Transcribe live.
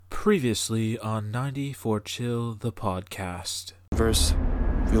Previously on 94 Chill, the podcast. Verse,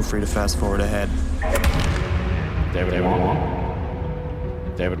 feel free to fast forward ahead. David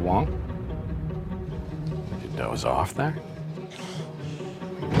Wong? David Wong? Did you doze off there?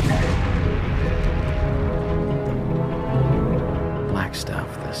 Black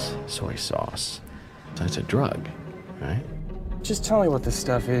stuff, this soy sauce. So it's a drug, right? Just tell me what this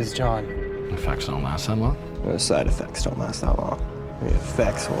stuff is, John. Effects don't last that long. The side effects don't last that long. The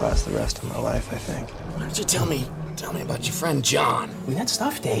effects will last the rest of my life, I think. Why don't you tell me about your friend John? I mean, that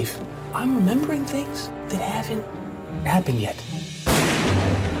stuff, Dave. I'm remembering things that haven't happened yet.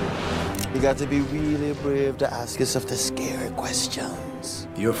 You got to be really brave to ask yourself the scary questions.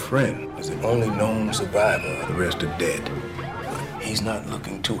 Your friend is the only known survivor. The rest are dead. But he's not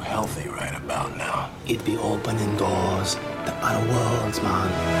looking too healthy right about now. It'd be opening doors to other worlds,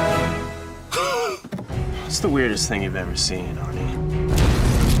 man. What's the weirdest thing you've ever seen, Arnie?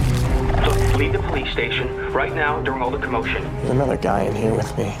 So leave the police station right now during all the commotion. There's another guy in here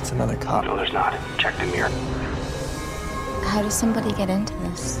with me. It's another cop. No, there's not. Check the mirror. How does somebody get into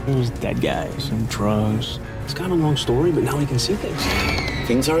this? There's dead guys and drugs. It's kind of a long story, but now we can see things.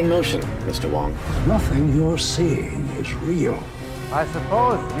 Things are in motion, Mr. Wong. Nothing you're seeing is real. I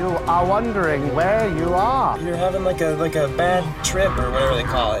suppose you are wondering where you are. You're having like a bad trip or whatever they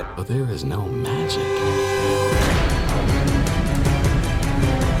call it. But there is no magic.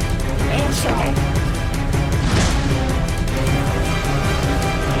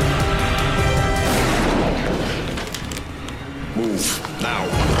 Move now.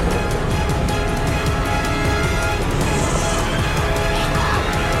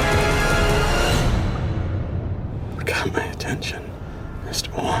 Got my attention,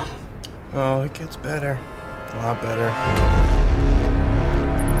 Mr. Wong. Oh, it gets better. A lot better.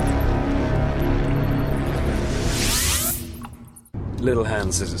 Little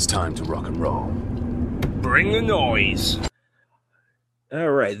Hand says it's time to rock and roll. Bring the noise.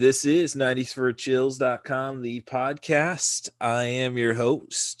 All right, this is 94chills.com, the podcast. I am your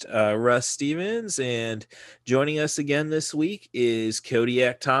host, Russ Stevens, and joining us again this week is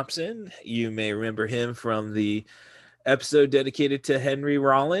Kodiak Thompson. You may remember him from the episode dedicated to Henry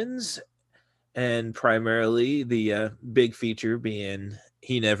Rollins, and primarily the big feature being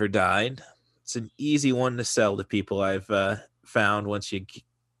He Never Died. It's an easy one to sell to people, I've found, once you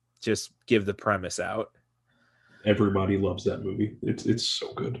just give the premise out. Everybody loves that movie. It's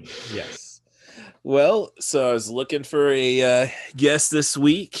so good. Yes. Well, so I was looking for a guest this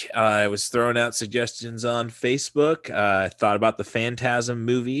week. I was throwing out suggestions on Facebook. I thought about the Phantasm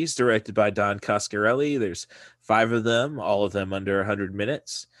movies directed by Don Coscarelli. There's 5 of them, all of them under 100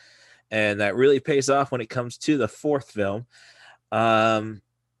 minutes. And that really pays off when it comes to the 4th film.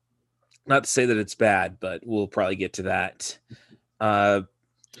 Not to say that it's bad, but we'll probably get to that. I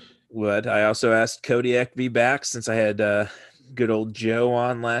also asked Kodiak to be back since I had good old Joe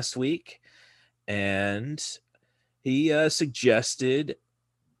on last week. And he suggested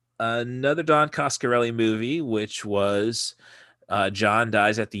another Don Coscarelli movie, which was John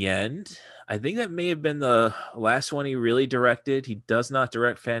Dies at the End. I think that may have been the last one he really directed. He does not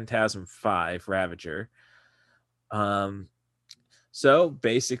direct Phantasm 5, Ravager. So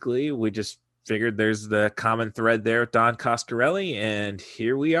basically, we just figured there's the common thread there with Don Coscarelli, and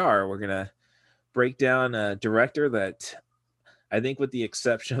here we are. We're going to break down a director that I think, with the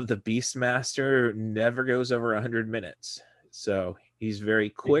exception of the Beastmaster, never goes over 100 minutes. So he's very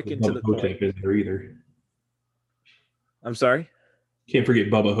quick and to the point. In there either. I'm sorry? Can't forget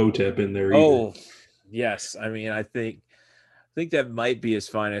Bubba Hotep in there either. Oh, yes. I mean, I think that might be his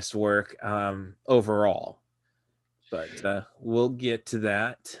finest work overall. But we'll get to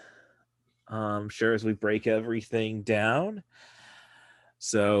that, sure, as we break everything down.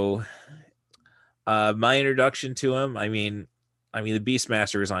 So my introduction to him, I mean, the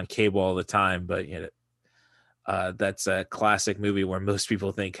Beastmaster is on cable all the time, but that's a classic movie where most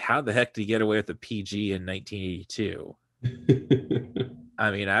people think, how the heck did he get away with a PG in 1982?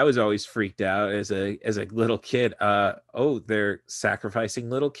 I mean, I was always freaked out as a little kid. They're sacrificing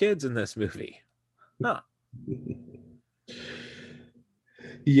little kids in this movie. Huh.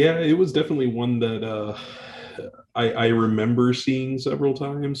 Yeah, it was definitely one that I remember seeing several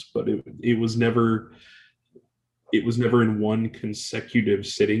times, but it was never in one consecutive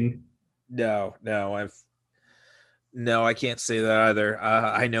sitting. No, I can't say that either.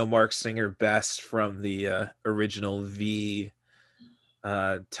 I know Mark Singer best from the original V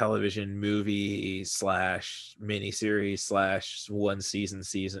television movie / miniseries / one season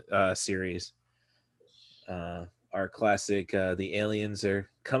series. Our classic, the aliens are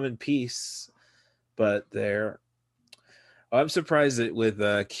come in peace, but they're I'm surprised that with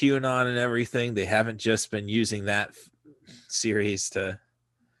QAnon and everything, they haven't just been using that series to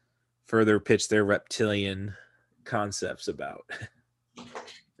further pitch their reptilian concepts about. I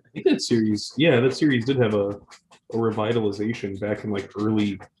think that series did have a revitalization back in like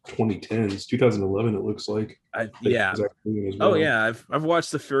early 2010s, 2011. It looks like. Yeah. Well. Oh yeah, I've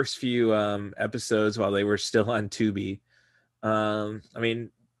watched the first few episodes while they were still on Tubi. I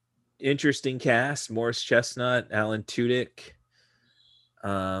mean, interesting cast: Morris Chestnut, Alan Tudyk,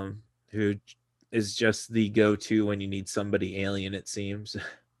 who is just the go-to when you need somebody alien, it seems.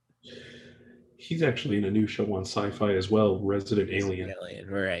 He's actually in a new show on Sci-Fi as well, Resident Alien.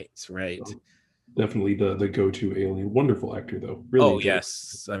 Right. So definitely the go-to alien. Wonderful actor though. Really.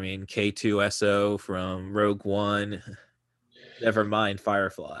 Yes. I mean, K2SO from Rogue One. Never mind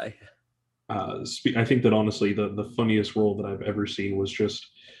Firefly. I think that honestly, the funniest role that I've ever seen was just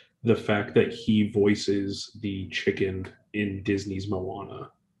the fact that he voices the chicken in Disney's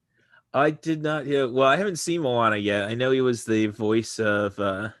Moana. I did not. Well, I haven't seen Moana yet. I know he was the voice of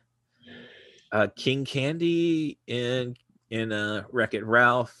King Candy in Wreck-It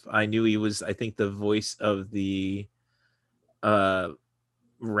Ralph. I knew he was, I think, the voice of the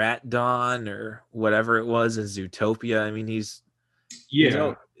Rat Dawn or whatever it was in Zootopia. I mean, he's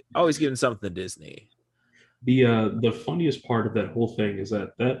always giving something to Disney. The funniest part of that whole thing is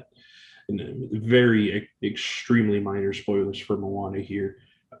that very extremely minor spoilers for Moana here.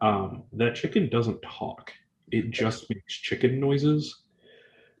 That chicken doesn't talk. It just makes chicken noises.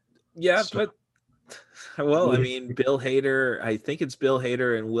 Yeah, but well, I mean, Bill Hader, I think it's Bill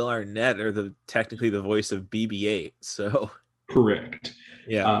Hader and Will Arnett are technically the voice of BB-8. So correct.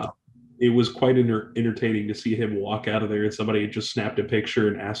 Yeah. It was quite entertaining to see him walk out of there, and somebody had just snapped a picture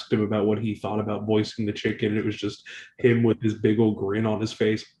and asked him about what he thought about voicing the chicken. And it was just him with his big old grin on his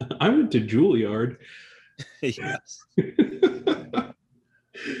face. I went to Juilliard. Yes.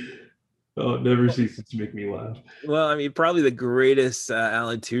 Oh, it never ceases to make me laugh. Well, I mean, probably the greatest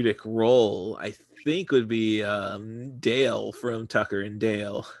Alan Tudyk role, I think, would be Dale from Tucker and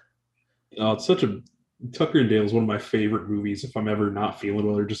Dale. Oh, it's Tucker and Dale is one of my favorite movies if I'm ever not feeling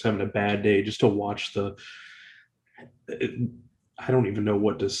well or just having a bad day, just to watch I don't even know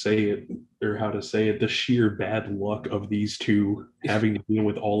what to say it or how to say it, the sheer bad luck of these two having to deal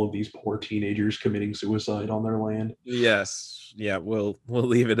with all of these poor teenagers committing suicide on their land. Yes. Yeah, we'll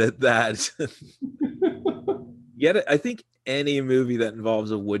leave it at that. Yet I think any movie that involves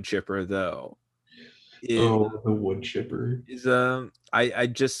a wood chipper, though. The wood chipper. Is I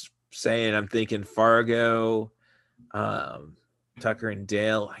just saying, I'm thinking Fargo, Tucker and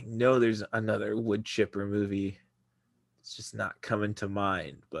Dale. I know there's another wood chipper movie. It's just not coming to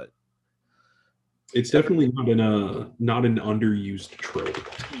mind, but it's definitely not an underused trope.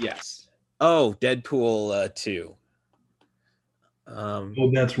 Yes. Oh, Deadpool 2.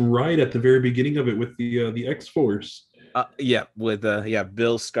 That's right, at the very beginning of it with the X-Force. Yeah, with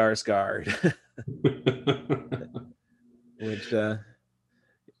Bill Skarsgård. Which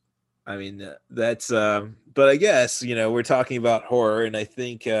I mean, that's but I guess, we're talking about horror, and I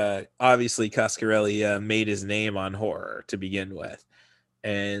think obviously Coscarelli made his name on horror to begin with.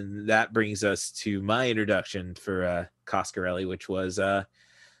 And that brings us to my introduction for Coscarelli, which was the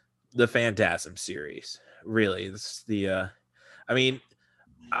Phantasm series. Really, it's I mean,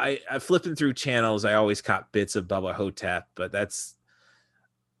 I flipping through channels, I always caught bits of Bubba Hotep, but that's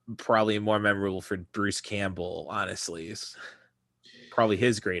probably more memorable for Bruce Campbell, honestly. It's probably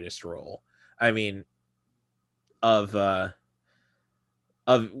his greatest role. I mean, of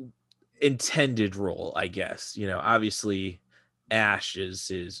intended role, I guess. Obviously Ash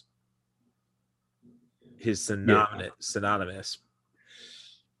is his synonymous.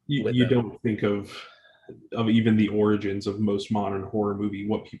 You don't think of even the origins of most modern horror movie,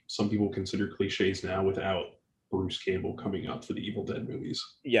 what some people consider cliches now, without Bruce Campbell coming up for the Evil Dead movies.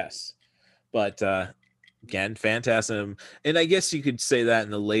 Yes, but again, Phantasm, and I guess you could say that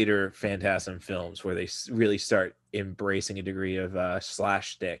in the later Phantasm films where they really start embracing a degree of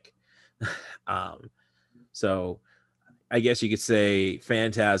slash stick. So I guess you could say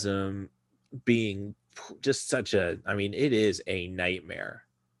Phantasm being just such it is a nightmare.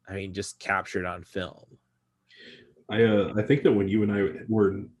 I mean, just captured on film. I think that when you and I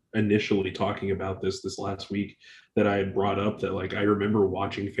were initially talking about this last week, that I had brought up that, like, I remember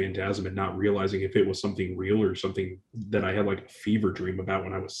watching Phantasm and not realizing if it was something real or something that I had like a fever dream about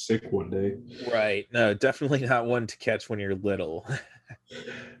when I was sick one day. Right. No, definitely not one to catch when you're little.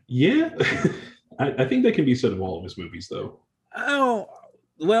 Yeah. I think that can be said of all of his movies, though. Oh,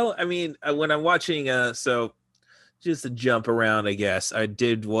 well, I mean, when I'm watching, so just to jump around, I guess, I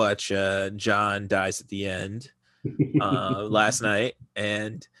did watch John Dies at the End. last night,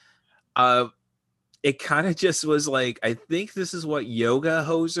 and it kind of just was like, I think this is what Yoga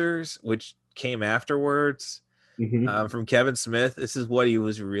Hosers, which came afterwards, from Kevin Smith. This is what he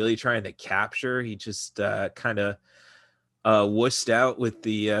was really trying to capture. He just kind of wussed out with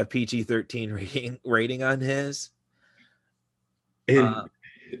the PG-13 rating on his. And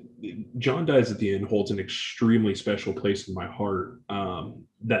John Dies at the End holds an extremely special place in my heart.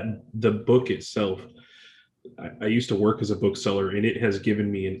 That the book itself, I used to work as a bookseller, and it has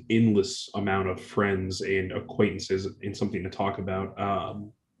given me an endless amount of friends and acquaintances and something to talk about.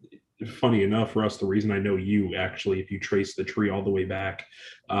 Funny enough, Russ, the reason I know you, actually, if you trace the tree all the way back,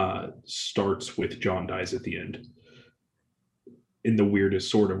 starts with John Dies at the End in the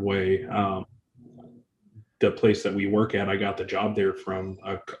weirdest sort of way. The place that we work at, I got the job there from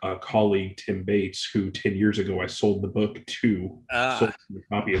a colleague, Tim Bates, who 10 years ago I sold the book to, sold him a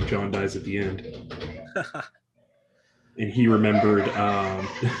copy of John Dies at the End. And he remembered,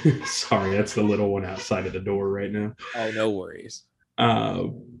 sorry, that's the little one outside of the door right now. Oh, no worries.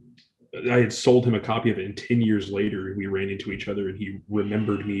 I had sold him a copy of it, and 10 years later, we ran into each other, and he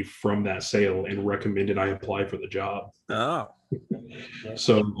remembered me from that sale and recommended I apply for the job. Oh.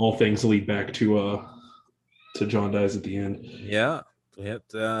 So all things lead back to John Dies at the End. Yeah.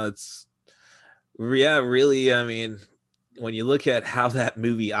 It's really, I mean, when you look at how that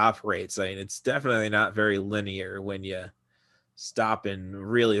movie operates, I mean, it's definitely not very linear when you stop and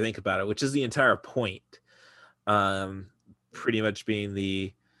really think about it, which is the entire point. Pretty much being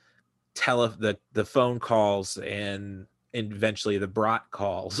the phone calls and eventually the brat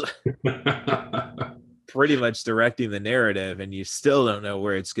calls, pretty much directing the narrative, and you still don't know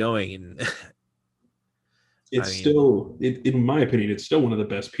where it's going. And still, in my opinion, it's still one of the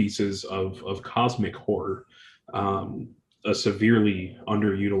best pieces of cosmic horror. A severely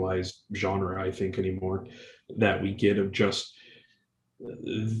underutilized genre, I think, anymore, that we get of just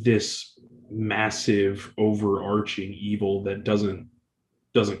this massive overarching evil that doesn't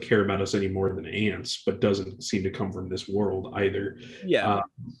care about us any more than ants, but doesn't seem to come from this world either. Yeah.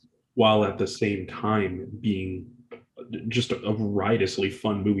 While at the same time being just a riotously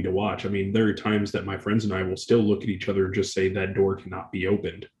fun movie to watch. I mean, there are times that my friends and I will still look at each other and just say that door cannot be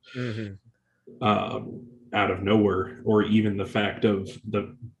opened. Out of nowhere, or even the fact of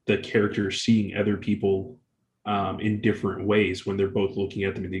the characters seeing other people in different ways when they're both looking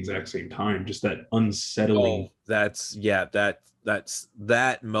at them at the exact same time. Just that unsettling. That's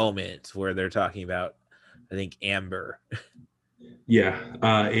that moment where they're talking about, I think, Amber. Yeah,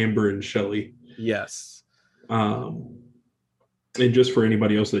 Amber and Shelley. Yes. And just for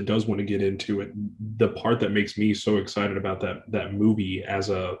anybody else that does want to get into it, the part that makes me so excited about that movie as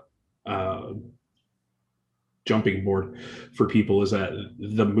a jumping board for people is that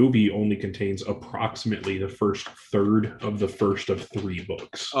the movie only contains approximately the first third of the first of 3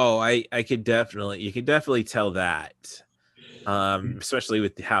 books. Oh, you could definitely tell that. Especially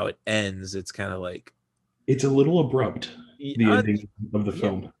with how it ends, it's kind of like, it's a little abrupt, the ending of the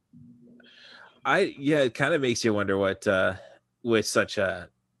film. It kind of makes you wonder what with such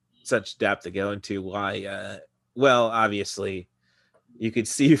depth to go into why. Well, obviously, you could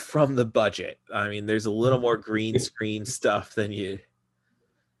see from the budget. I mean, there's a little more green screen stuff than you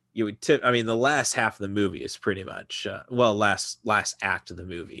would tip. I mean, the last half of the movie is pretty much last act of the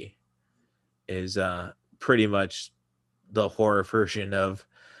movie is pretty much the horror version of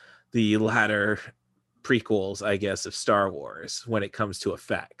the latter prequels, I guess, of Star Wars when it comes to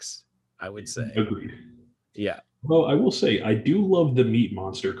effects, I would say. Agreed. Yeah. Well, I will say I do love the meat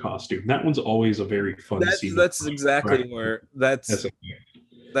monster costume. That one's always a very fun scene. That's exactly where that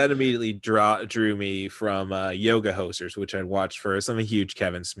immediately drew me from Yoga Hosers, which I'd watched first. I'm a huge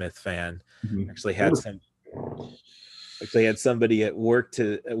Kevin Smith fan. Actually had somebody at work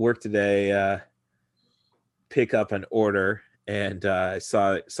today pick up an order, and I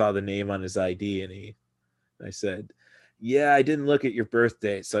saw the name on his ID, and I said, "Yeah, I didn't look at your birth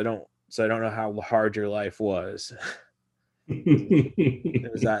date, so I don't know how hard your life was."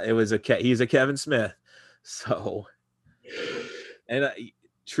 He's a Kevin Smith. So, and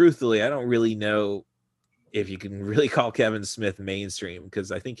truthfully, I don't really know if you can really call Kevin Smith mainstream,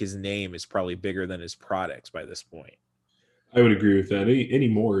 because I think his name is probably bigger than his products by this point. I would agree with that.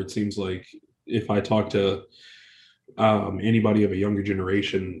 Anymore, it seems like if I talk to anybody of a younger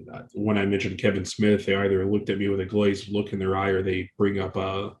generation, when I mentioned Kevin Smith, they either looked at me with a glazed look in their eye, or they bring up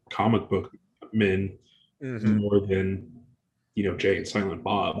comic book men more than Jay and Silent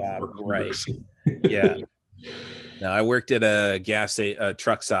Bob. Right. Yeah. No, I worked at a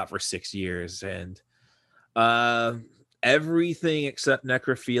truck stop for 6 years, and everything except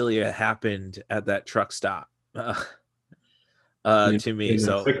necrophilia happened at that truck stop. to me. And the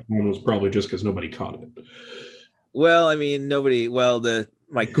So, second one was probably just because nobody caught it. well, I mean, nobody. Well,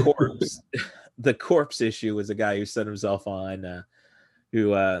 my corpse, the corpse issue was a guy who set himself on,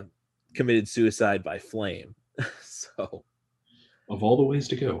 who committed suicide by flame. So, Of all the ways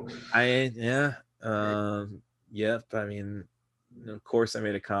to go, yep. I mean, of course, I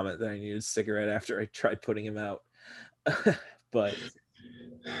made a comment that I needed a cigarette after I tried putting him out. But,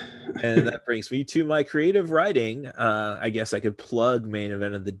 and that brings me to my creative writing. I guess I could plug Main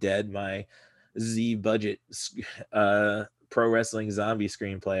Event of the Dead, my Z budget pro wrestling zombie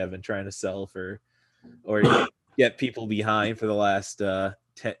screenplay I've been trying to sell or get people behind for the last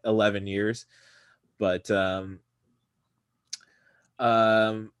 11 years. But if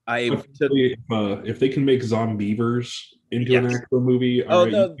they can make Zombievers into an actual movie, all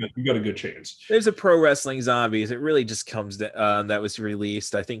right, no, you got a good chance. There's a Pro Wrestling Zombies. It really just comes to, that was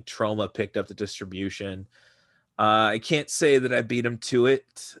released. I think Troma picked up the distribution. I can't say that I beat them to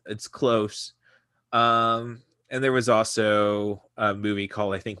it. It's close. And there was also a movie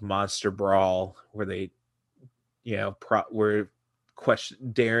called, I think, Monster Brawl, where they, were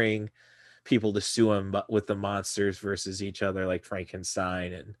daring people to sue them with the monsters versus each other, like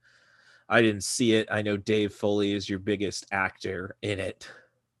Frankenstein. And I didn't see it. I know Dave Foley is your biggest actor in it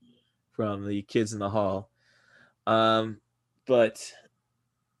from the Kids in the Hall. But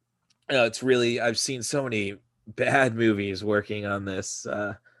it's really, I've seen so many bad movies working on this.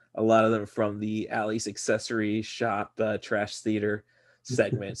 A lot of them from the Alley's Accessory Shop Trash Theater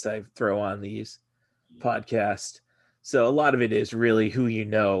segments I throw on these podcasts. So a lot of it is really who you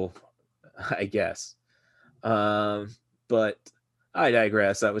know, I guess. But I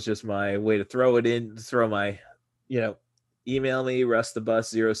digress. That was just my way to throw it in, email me,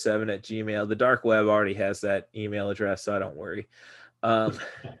 rustthebus07@gmail. The dark web already has that email address, so I don't worry.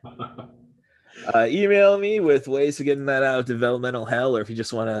 Email me with ways of getting that out of developmental hell, or if you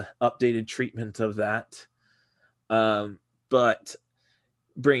just want an updated treatment of that. But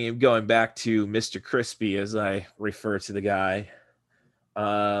going back to Mr. Crispy, as I refer to the guy,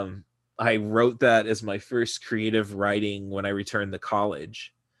 I wrote that as my first creative writing when I returned the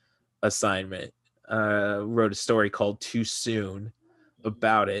college assignment. Wrote a story called Too Soon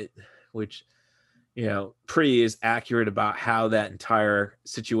about it, which, pretty is accurate about how that entire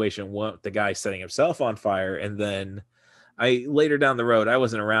situation went, the guy setting himself on fire. And then later down the road, I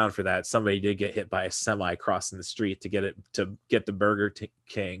wasn't around for that. Somebody did get hit by a semi crossing the street to get the Burger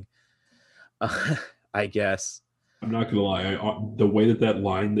King, I guess. I'm not gonna lie. The way that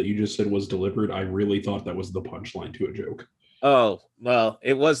line that you just said was delivered, I really thought that was the punchline to a joke. Oh, well,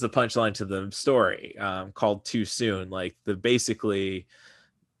 it was the punchline to the story, called Too Soon. Like basically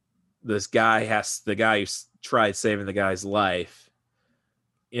this guy the guy who tried saving the guy's life,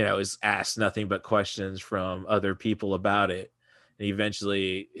 is asked nothing but questions from other people about it. And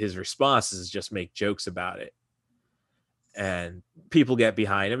eventually his response is just make jokes about it. And people get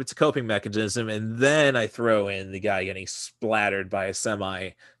behind him. It's a coping mechanism. And then I throw in the guy getting splattered by a semi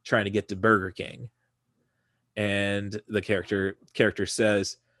trying to get to Burger King. And the character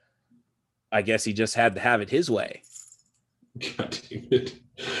says, I guess he just had to have it his way. God damn it.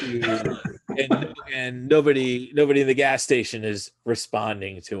 and nobody in the gas station is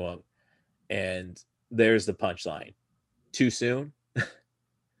responding to him. And there's the punchline. Too soon?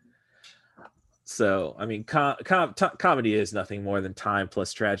 So, I mean, comedy is nothing more than time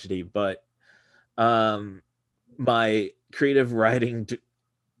plus tragedy. But my creative writing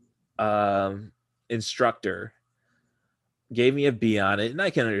instructor gave me a B on it, and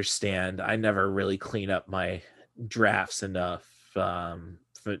I can understand. I never really clean up my drafts enough.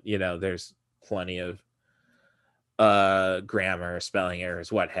 There's plenty of grammar, spelling errors,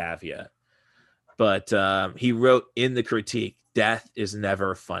 what have you. But he wrote in the critique, "Death is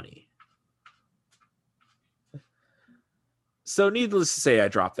never funny." So needless to say, I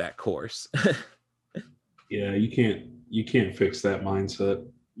dropped that course. Yeah, you can't fix that mindset.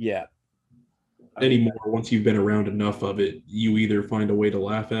 Yeah. Anymore. Once you've been around enough of it, you either find a way to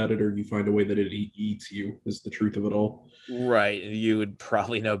laugh at it or you find a way that it eats you, is the truth of it all. Right. You would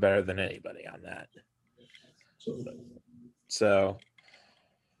probably know better than anybody on that. So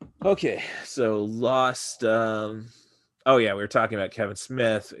okay. So Lost. We were talking about Kevin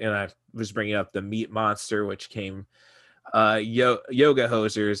Smith, and I was bringing up the Meat Monster, which came. Yoga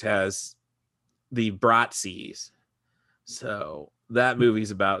Hosers has the Bratzies. So that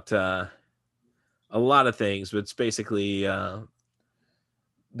movie's about a lot of things, but it's basically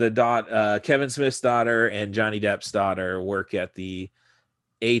Kevin Smith's daughter and Johnny Depp's daughter work at the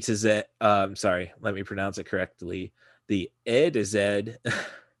A to Z. Sorry, let me pronounce it correctly. The A to Z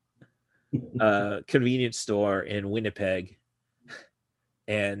convenience store in Winnipeg,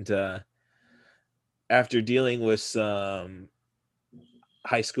 and after dealing with some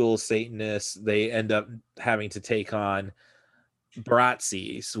high school Satanists, they end up having to take on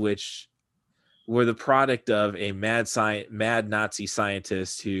Bratzies, which were the product of a mad Nazi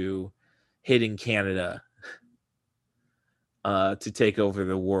scientist who hid in Canada to take over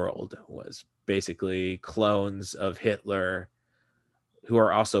the world. Was basically clones of Hitler who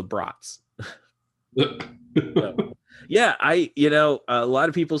are also brats. So, yeah, a lot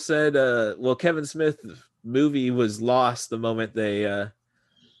of people said, well, Kevin Smith movie was lost the moment they,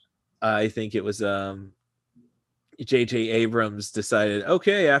 I think it was J.J. Abrams decided,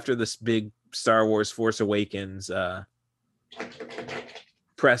 okay, after this big Star Wars Force Awakens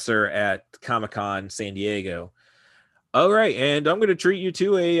presser at Comic-Con San Diego. All right, and I'm going to treat you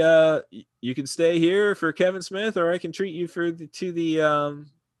to you can stay here for Kevin Smith, or I can treat you to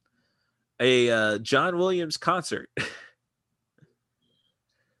a John Williams concert.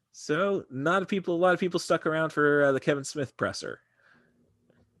 So a lot of people stuck around for the Kevin Smith presser.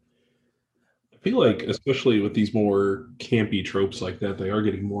 I feel like, especially with these more campy tropes like that, they are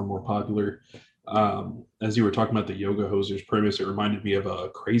getting more and more popular. As you were talking about the Yoga Hosers premise, it reminded me of a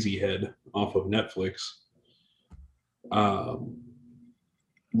Crazy Head off of Netflix.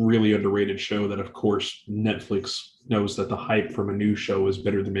 Really underrated show that, of course, Netflix knows that the hype from a new show is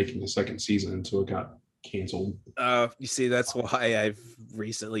better than making a second season, so it got canceled. You see, that's why I've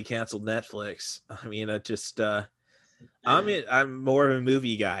recently canceled Netflix. I mean, I'm more of a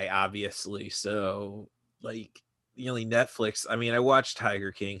movie guy, obviously. So, like, the only Netflix. I mean, I watched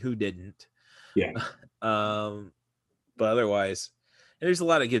Tiger King. Who didn't? Yeah. But otherwise, there's a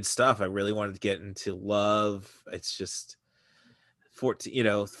lot of good stuff. I really wanted to get into Love. It's just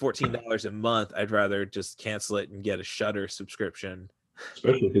 $14 a month. I'd rather just cancel it and get a Shudder subscription.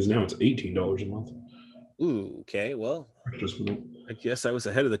 Especially because now it's $18 a month. Ooh, okay. Well, I guess I was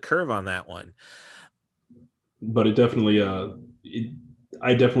ahead of the curve on that one. But it definitely,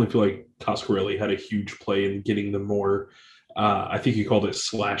 I definitely feel like Coscarelli had a huge play in getting the more, I think you called it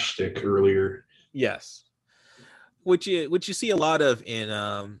slash stick earlier. Yes. Which you see a lot of in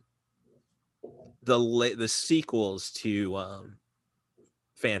the sequels to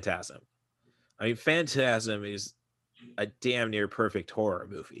Phantasm. I mean, Phantasm is a damn near perfect horror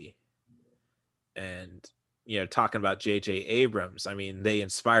movie. And, talking about J.J. Abrams, I mean, they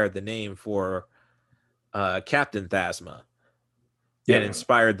inspired the name for Captain Phasma and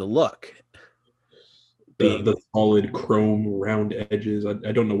inspired the look. The solid chrome round edges.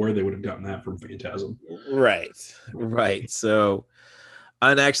 I don't know where they would have gotten that from Phantasm. Right. So,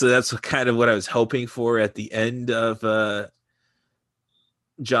 and actually, that's kind of what I was hoping for at the end of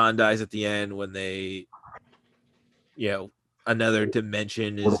John dies at the end, when they, another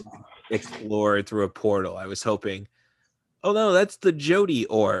dimension is explored through a portal. I was hoping, oh no, that's the Jody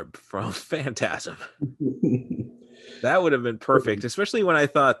orb from Phantasm. That would have been perfect, especially when I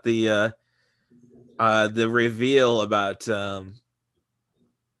thought the reveal about Paul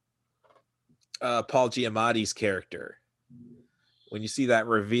Giamatti's character. When you see that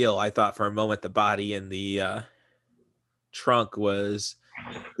reveal, I thought for a moment the body in the trunk was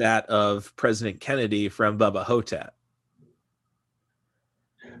that of President Kennedy from Bubba Hotep.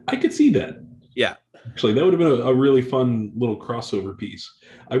 I could see that. Yeah. Actually, that would have been a really fun little crossover piece.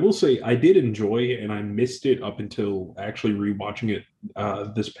 I will say I did enjoy, and I missed it up until actually rewatching it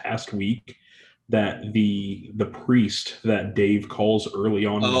this past week, that the priest that Dave calls early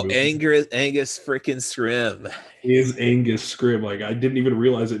on. Oh, Angus freaking Scrimm. Is Angus Scrimm. Like, I didn't even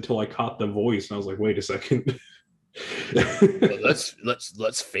realize it until I caught the voice, and I was like, wait a second. Well,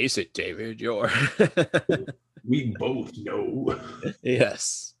 let's face it, David, we both know.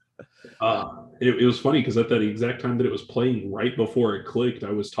 Yes. It was funny because at that exact time that it was playing, right before it clicked, I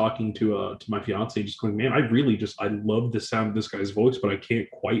was talking to my fiance, just going, man, I love the sound of this guy's voice, but I can't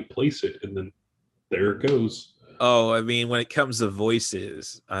quite place it. And then there it goes. Oh, I mean, when it comes to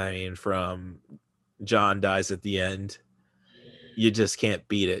voices, I mean, from John dies at the end, you just can't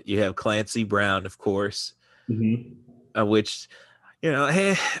beat it. You have Clancy Brown, of course, which,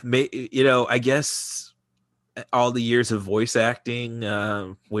 I guess all the years of voice acting,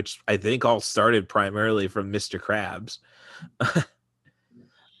 which I think all started primarily from Mr. Krabs.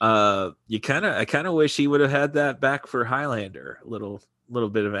 I kind of wish he would have had that back for Highlander. A little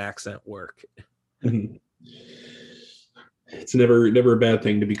bit of accent work. It's never a bad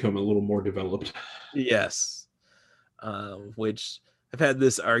thing to become a little more developed. Yes. Which I've had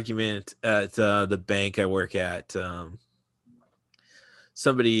this argument at the bank I work at.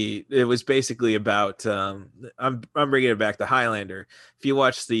 somebody. It was basically about. I'm bringing it back to Highlander. If you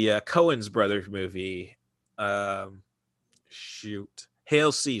watch the Coens brothers movie, Hail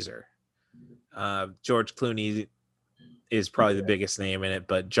Caesar. George Clooney is probably the biggest name in it,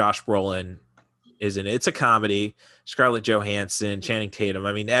 but Josh Brolin is in it. It's a comedy. Scarlett Johansson, Channing Tatum.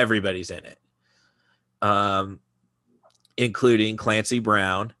 I mean, everybody's in it, including Clancy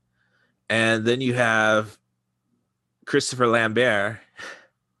Brown. And then you have Christopher Lambert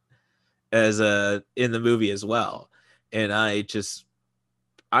as in the movie as well. And I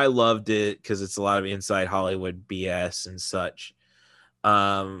loved it because it's a lot of inside Hollywood BS and such.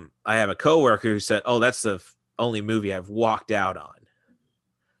 I have a coworker who said, "Oh, that's the only movie I've walked out on."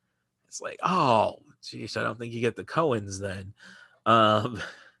 It's like, oh, geez, I don't think you get the Coens then.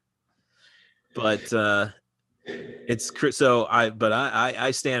 But it's so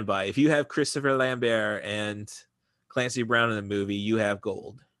I stand by. If you have Christopher Lambert and Clancy Brown in the movie, you have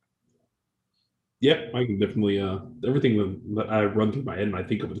gold. Yeah, I can definitely everything that I run through my head and I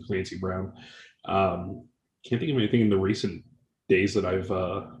think of with Clancy Brown. Can't think of anything in the recent days that I've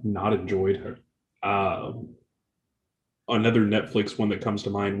not enjoyed. Another Netflix one that comes to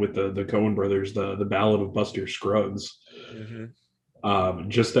mind with the Coen brothers, the Ballad of Buster Scruggs. Mm-hmm.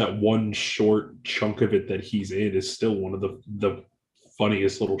 Just that one short chunk of it that he's in is still one of the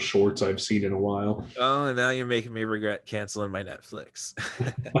funniest little shorts I've seen in a while. Oh, and now you're making me regret canceling my Netflix.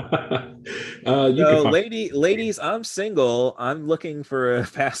 Ladies, I'm single. I'm looking for a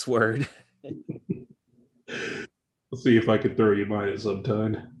password. Let's see if I could throw you mine at some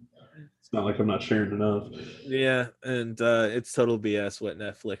time. It's not like I'm not sharing enough. Yeah, and it's total BS what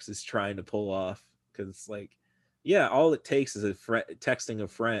Netflix is trying to pull off, because it's like, yeah, all it takes is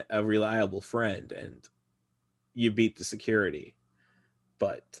texting a reliable friend, and you beat the security.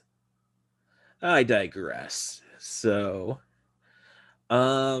 But I digress. So,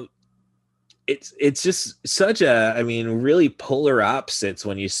 it's just such really polar opposites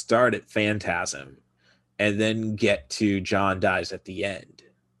when you start at Phantasm and then get to John Dies at the End.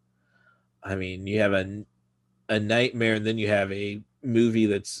 I mean, you have a nightmare, and then you have a movie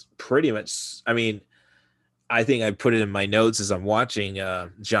that's pretty much, I mean, I think I put it in my notes as I'm watching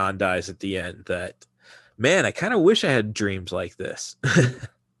John Dies at the End that, man, I kind of wish I had dreams like this.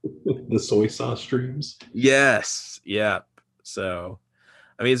 The soy sauce dreams? Yes. Yeah. So,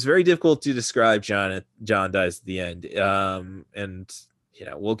 I mean, it's very difficult to describe John Dies at the End. And,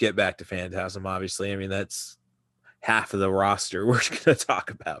 we'll get back to Phantasm, obviously. I mean, that's half of the roster we're going to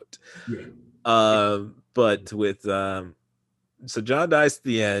talk about. Yeah. But with, so John Dies at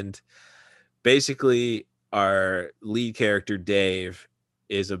the End, basically our lead character, Dave,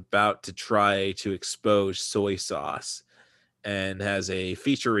 is about to try to expose soy sauce and has a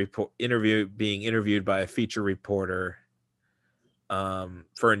being interviewed by a feature reporter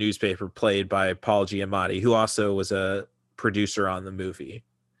for a newspaper played by Paul Giamatti, who also was a producer on the movie.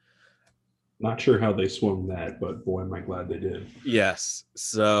 Not sure how they swung that, but boy, am I glad they did. Yes.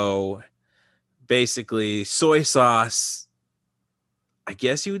 So basically, soy sauce, I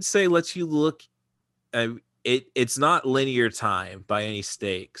guess you would say, lets you look. It's not linear time by any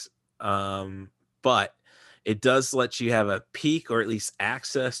stakes, but it does let you have a peek or at least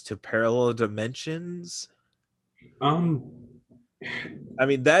access to parallel dimensions. I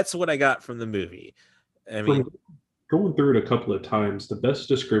mean, that's what I got from the movie. I mean, going through it a couple of times, the best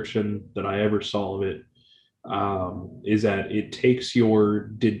description that I ever saw of it is that it takes your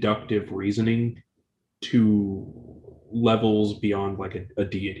deductive reasoning to levels beyond like a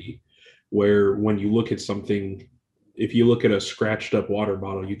deity, where when you look at something, if you look at a scratched up water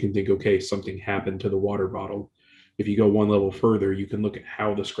bottle, you can think, okay, something happened to the water bottle. If you go one level further, you can look at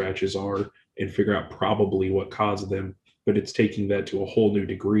how the scratches are and figure out probably what caused them. But it's taking that to a whole new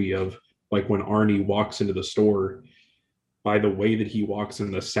degree of, like, when Arnie walks into the store, by the way that he walks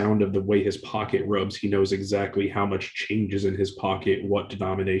and the sound of the way his pocket rubs, he knows exactly how much changes in his pocket, what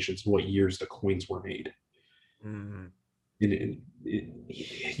denominations, what years the coins were made. Mm-hmm. And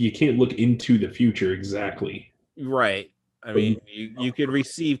you can't look into the future exactly. Right. I mean, you could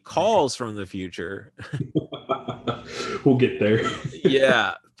receive calls from the future. We'll get there.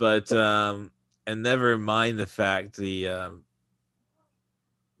 Yeah, but and never mind the fact the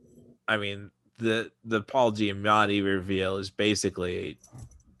Paul Giamatti reveal is basically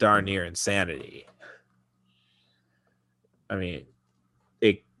darn near insanity. I mean,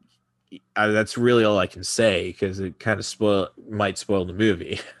 that's really all I can say, because it kind of might spoil the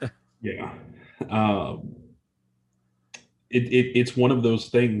movie. Yeah. It's one of those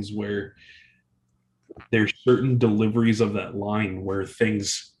things where there's certain deliveries of that line where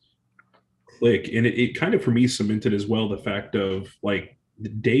things click, and it kind of, for me, cemented as well the fact of, like,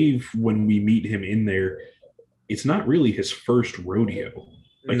 Dave, when we meet him in there, it's not really his first rodeo.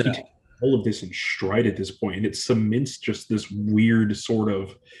 Like No. he takes all of this in stride at this point, and it cements just this weird sort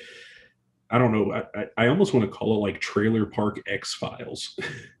of, I don't know, I almost want to call it like Trailer Park X-Files.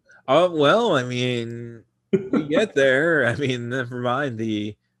 Oh, well, I mean, we get there. I mean, never mind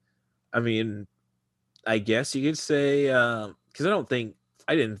I mean, I guess you could say, because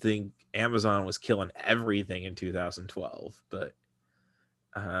I didn't think Amazon was killing everything in 2012, but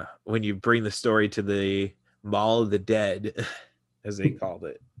when you bring the story to the Mall of the Dead, as they called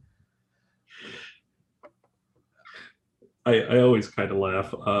it. I always kind of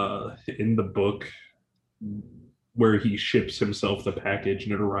laugh in the book where he ships himself the package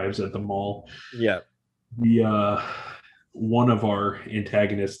and it arrives at the mall. Yeah. The one of our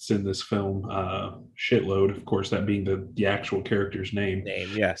antagonists in this film, Shitload, of course, that being the actual character's name.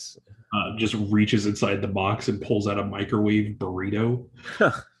 Yes. Just reaches inside the box and pulls out a microwave burrito.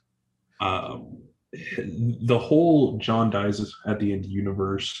 The whole John dies at the end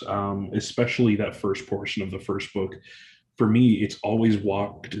universe, especially that first portion of the first book, for me, it's always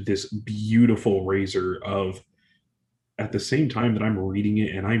walked this beautiful razor of, at the same time that I'm reading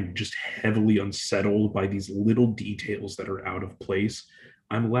it and I'm just heavily unsettled by these little details that are out of place,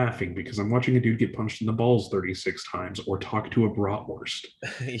 I'm laughing because I'm watching a dude get punched in the balls 36 times or talk to a bratwurst.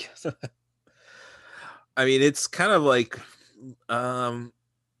 Yes. I mean, it's kind of like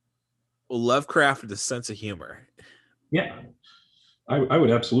Lovecraft with a sense of humor. Yeah, I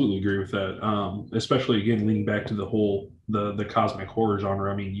would absolutely agree with that. Especially again, leaning back to the whole the cosmic horror genre.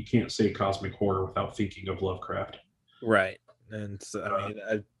 I mean, you can't say cosmic horror without thinking of Lovecraft. Right. And so, I mean,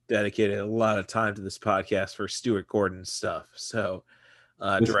 I've dedicated a lot of time to this podcast for Stuart Gordon stuff. So,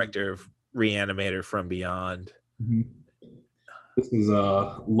 director of Reanimator From Beyond. Mm-hmm. This is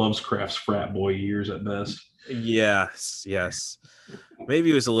Lovecraft's frat boy years at best. Yes. Maybe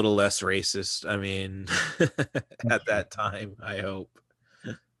he was a little less racist. I mean, at that time, I hope.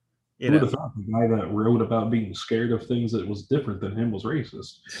 Who would have thought the guy that wrote about being scared of things that was different than him was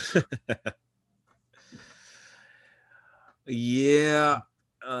racist? Yeah.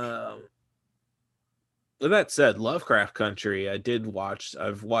 With that said, Lovecraft Country, I've watched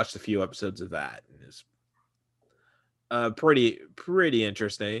a few episodes of that, and it's pretty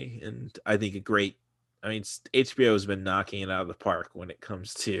interesting, and I think HBO has been knocking it out of the park when it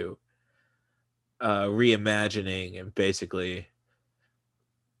comes to reimagining and basically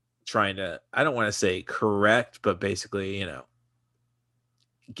trying to, I don't want to say correct, but basically,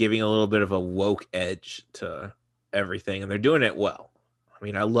 giving a little bit of a woke edge to everything, and they're doing it well. I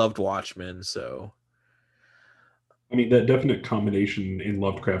mean, I loved Watchmen, so I mean, that definite combination in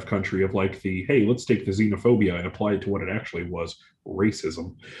Lovecraft Country of like hey, let's take the xenophobia and apply it to what it actually was,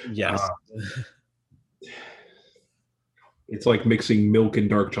 racism. Yes. It's like mixing milk and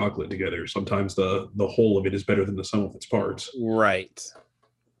dark chocolate together. Sometimes the whole of it is better than the sum of its parts. Right.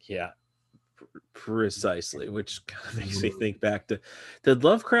 Yeah. Precisely, which kind of makes me think back to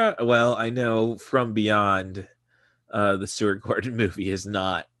Lovecraft. Well, I know From Beyond, the Stuart Gordon movie is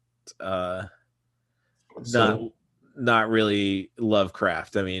not really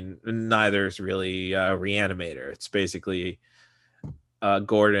Lovecraft. I mean, neither is really Reanimator. It's basically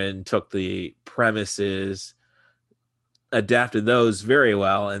Gordon took the premises, adapted those very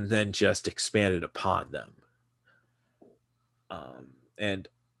well, and then just expanded upon them. And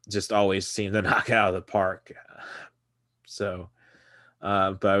just always seemed to knock it out of the park. So,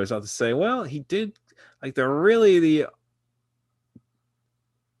 but I was about to say, well, he did like I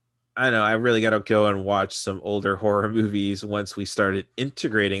know I really got to go and watch some older horror movies once we started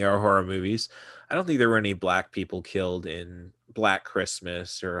integrating our horror movies. I don't think there were any black people killed in Black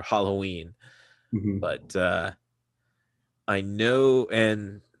Christmas or Halloween, but I know,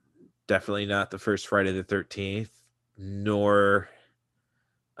 and definitely not the first Friday the 13th, nor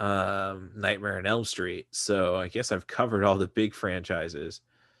Nightmare on Elm Street. So I guess I've covered all the big franchises.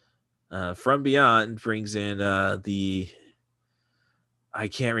 From Beyond brings in I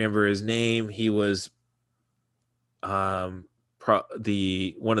can't remember his name. He was one of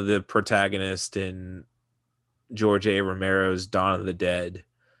the protagonists in George A. Romero's Dawn of the Dead,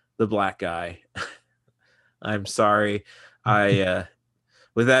 the black guy. I'm sorry.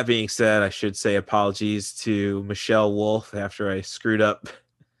 With that being said, I should say apologies to Michelle Wolf after I screwed up.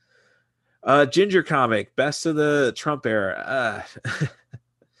 Ginger comic, best of the Trump era.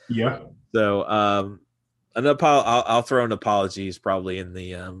 Yeah. So I'll throw in apologies probably in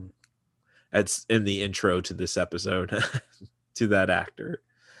the it's in the intro to this episode to that actor.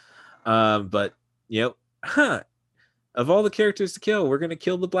 But of all the characters to kill, we're gonna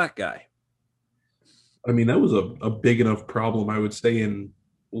kill the black guy. I mean, that was a big enough problem, I would say, in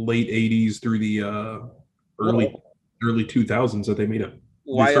late 80s through the early Well, early 2000s that they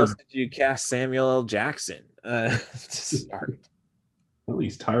why else started. did you cast Samuel L. Jackson to start? Well,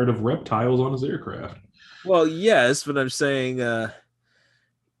 he's tired of reptiles on his aircraft. Well, yes, but I'm saying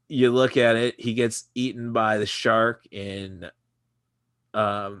you look at it, he gets eaten by the shark in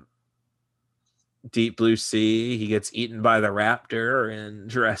um, Deep Blue Sea. He gets eaten by the raptor in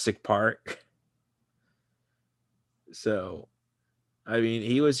Jurassic Park. So, I mean,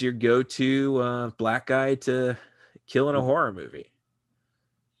 he was your go-to black guy to kill in a horror movie.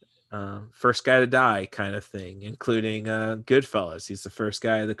 First guy to die kind of thing, including Goodfellas. He's the first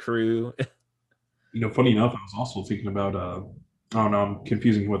guy of the crew. Funny enough, I was also thinking about oh no, I'm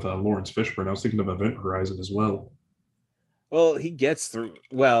confusing with Lawrence Fishburne. I was thinking of Event Horizon as well. Well, he gets through.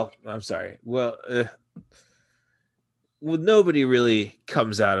 Well, I'm sorry. Well, nobody really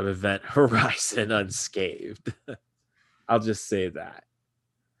comes out of Event Horizon unscathed. I'll just say that.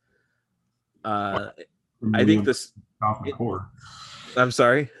 I think this Cosmic Horror. I'm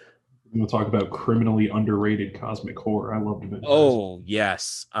sorry. We'll talk about criminally underrated cosmic horror. I loved it. Oh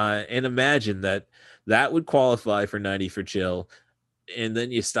yes, and imagine that would qualify for 90 for Chill, and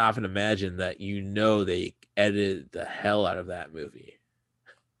then you stop and imagine that they edited the hell out of that movie.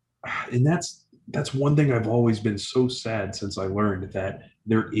 And that's one thing I've always been so sad since I learned that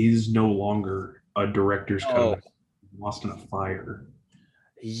there is no longer a director's cut Lost in a Fire.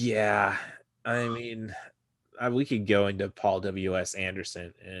 Yeah, I mean, we could go into Paul W.S.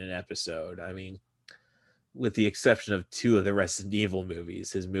 Anderson in an episode. I mean, with the exception of 2 of the Resident Evil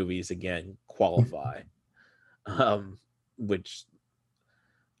movies, his movies again qualify. Which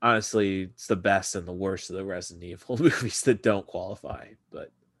honestly, it's the best and the worst of the Resident Evil movies that don't qualify.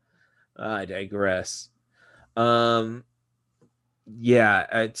 But I digress. Yeah,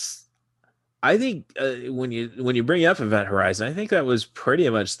 I think when you bring up Event Horizon, I think that was pretty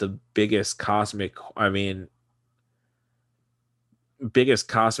much the biggest cosmic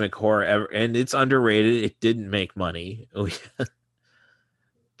horror ever, and it's underrated. It didn't make money,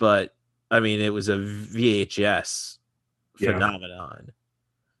 but I mean, it was a VHS phenomenon.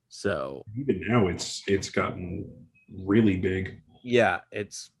 So even now, it's gotten really big. Yeah,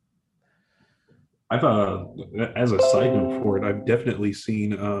 I've as a side note for it, I've definitely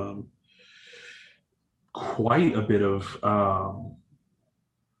seen quite a bit of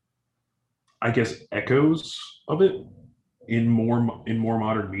I guess echoes of it in more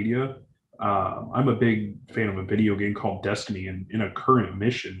modern media. I'm a big fan of a video game called Destiny, and in a current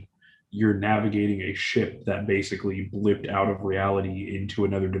mission, you're navigating a ship that basically blipped out of reality into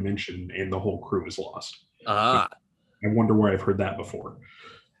another dimension, and the whole crew is lost. I wonder where I've heard that before.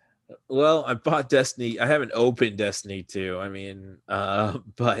 Well, I bought Destiny. I haven't opened Destiny 2. I mean,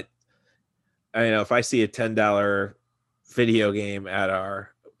 but I know if I see a $10 video game at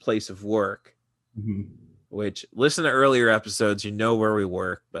our place of work, which listen to earlier episodes, you know where we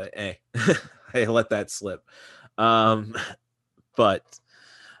work, but hey, I let that slip. But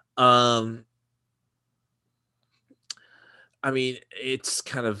I mean, it's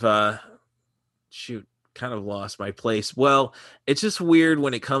kind of kind of lost my place. Well, it's just weird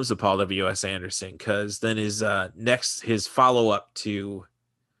when it comes to Paul W.S. Anderson, because then his follow-up to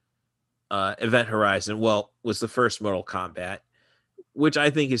Event Horizon, was the first Mortal Kombat, which I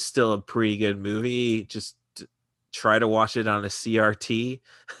think is still a pretty good movie. Just try to watch it on a CRT.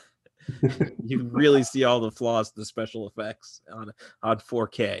 You really see all the flaws in the special effects on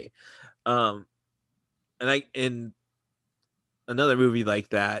 4K. And another movie like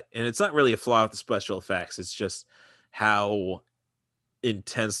that, and it's not really a flaw with the special effects, it's just how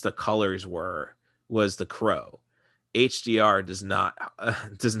intense the colors was The Crow. HDR does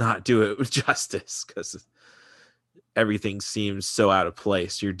not do it with justice, because everything seems so out of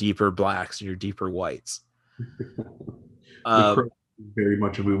place. Your deeper blacks and your deeper whites. The Crow is very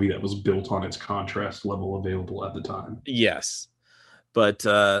much a movie that was built on its contrast level available at the time. Yes, but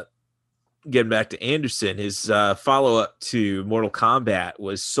getting back to Anderson, his follow-up to Mortal Kombat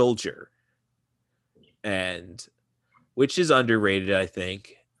was Soldier, and which is underrated, I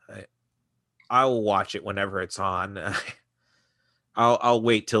think. I will watch it whenever it's on. I'll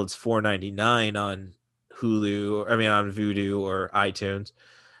wait till it's $4.99 on Hulu. I mean, on Vudu or iTunes.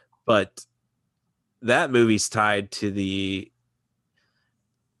 But that movie's tied to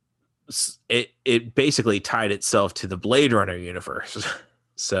it basically tied itself to the Blade Runner universe.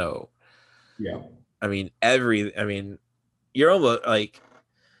 So, yeah. I mean, you're almost like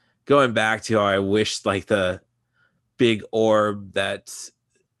going back to how I wish like the big orb that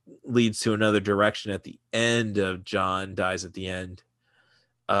leads to another direction at the end of John Dies at the End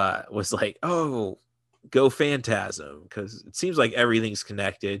was like, oh, go Phantasm, because it seems like everything's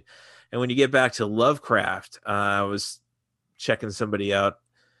connected. And when you get back to Lovecraft, I was checking somebody out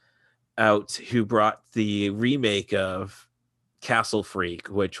who brought the remake of Castle Freak,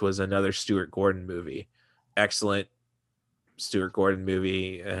 which was another Stuart Gordon movie. Excellent Stuart Gordon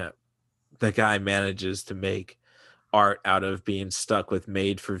movie. The guy manages to make art out of being stuck with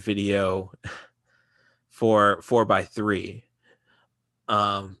made for video for 4x3.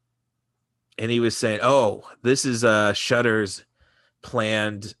 And he was saying, oh, this is Shudder's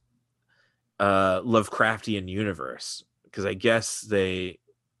planned Lovecraftian universe, because I guess they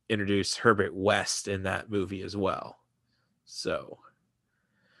introduced Herbert West in that movie as well. So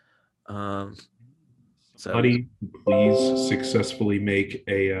somebody please successfully make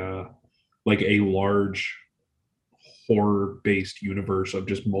a large horror-based universe of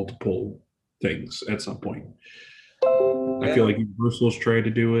just multiple things at some point. I feel like Universal's tried to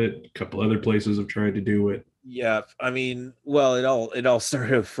do it. A couple other places have tried to do it. Yeah, I mean, well, it all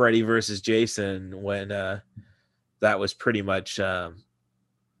started with Freddy versus Jason, when that was pretty much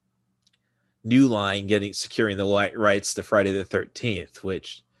New Line securing the rights to Friday the 13th,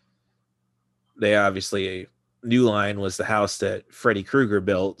 which they obviously, New Line was the house that Freddy Krueger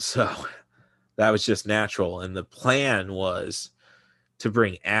built, so that was just natural. And the plan was to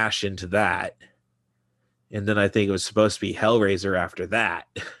bring Ash into that. And then I think it was supposed to be Hellraiser after that.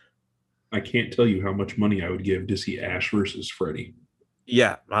 I can't tell you how much money I would give to see Ash versus Freddy.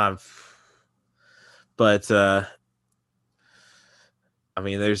 Yeah. But I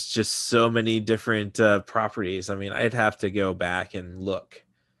mean, there's just so many different properties. I mean, I'd have to go back and look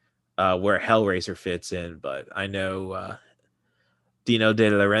where Hellraiser fits in, but I know Dino De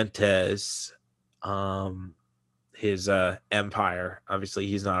Laurentiis, his Empire, obviously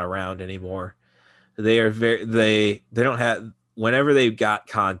he's not around anymore. They are they don't have, whenever they've got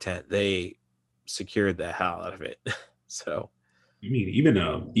content, they secured the hell out of it. So I mean,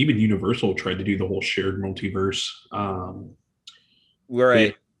 even Universal tried to do the whole shared multiverse.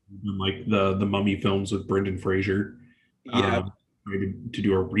 Right. Like the Mummy films with Brendan Fraser. Yeah. To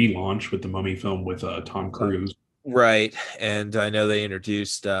do a relaunch with the Mummy film with Tom Cruise. Right. And I know they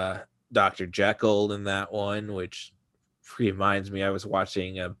introduced Dr. Jekyll in that one, which reminds me, I was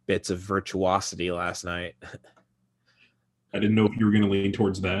watching bits of Virtuosity last night. I didn't know if you were going to lean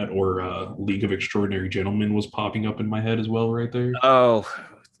towards that, or League of Extraordinary Gentlemen was popping up in my head as well right there. Oh,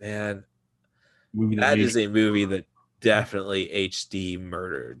 man. That is a movie that definitely HD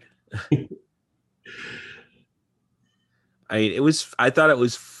murdered. I thought it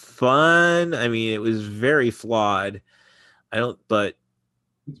was fun. I mean, it was very flawed. But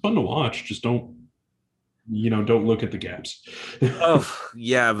it's fun to watch. Just don't look at the gaps. Oh,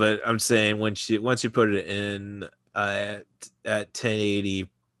 yeah, but I'm saying once you put it in at 1080,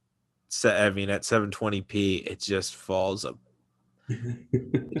 I mean at 720p, it just falls up.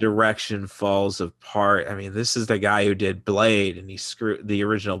 The direction falls apart. I mean, this is the guy who did Blade, and he screwed the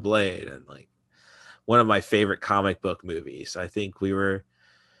original Blade, and like one of my favorite comic book movies. I think we were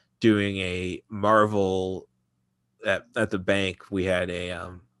doing a Marvel at the bank. We had a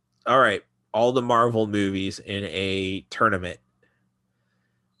all right, all the Marvel movies in a tournament,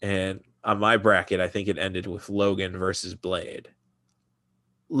 and on my bracket, I think it ended with Logan versus Blade.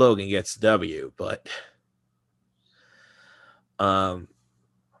 Logan gets W, but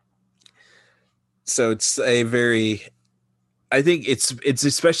so it's a very, I think it's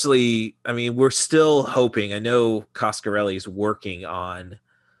especially, I mean, we're still hoping. I know Coscarelli is working on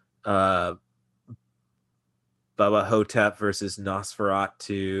Bubba Hotep versus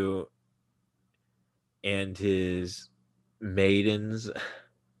Nosferatu and his maidens,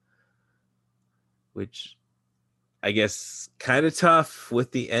 which I guess kind of tough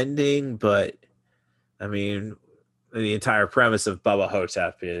with the ending, but I mean, the entire premise of Bubba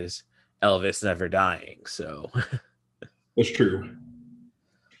Hotep is Elvis never dying, so that's true.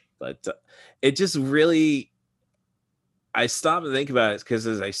 But it just really, I stop and think about it because,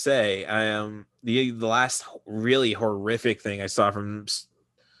 as I say, I am the last really horrific thing I saw from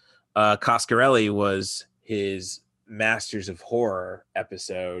Coscarelli was his Masters of Horror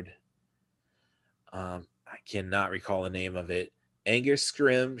episode. I cannot recall the name of it. Angus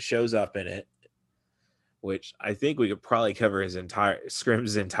Scrimm shows up in it, which I think we could probably cover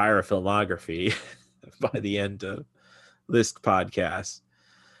Scrimm's entire filmography by the end of this podcast.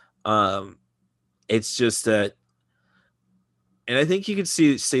 It's just that, and I think you could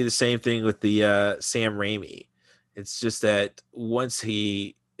say the same thing with the Sam Raimi. It's just that once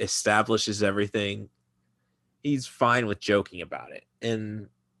he establishes everything, he's fine with joking about it, and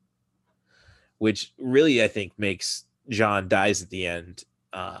which really I think makes John dies at the end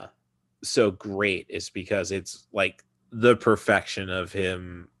so great is because it's like the perfection of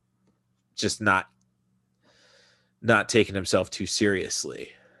him just not taking himself too seriously.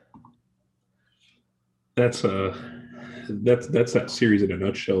 That's that series in a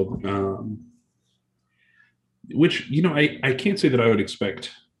nutshell. Which, you know, I can't say that I would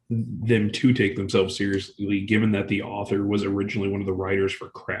expect them to take themselves seriously, given that the author was originally one of the writers for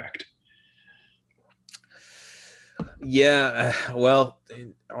Cracked. Yeah, well,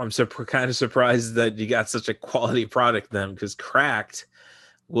 I'm kind of surprised that you got such a quality product then, because Cracked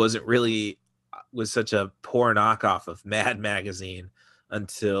was such a poor knockoff of Mad Magazine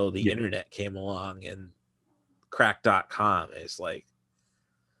until the internet came along, and Cracked.com is like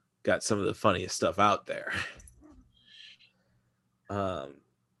got some of the funniest stuff out there.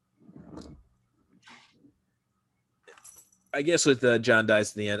 I guess with John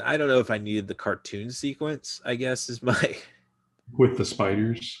dies in the end, I don't know if I needed the cartoon sequence, I guess is my with the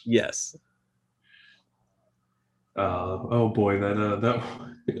spiders. Yes. Oh boy, that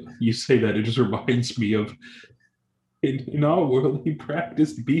you say that, it just reminds me of in our world he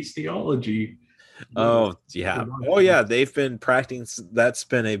practiced bestiology. Oh yeah. Oh yeah, they've been practicing. That's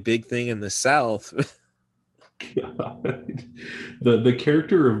been a big thing in the South. The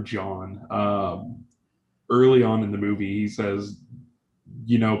character of John, early on in the movie, he says,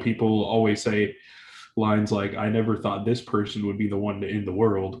 you know, people always say lines like, I never thought this person would be the one to end the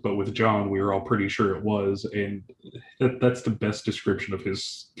world, but with John, we were all pretty sure it was. And that's the best description of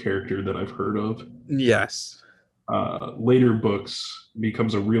his character that I've heard of. Yes. Later books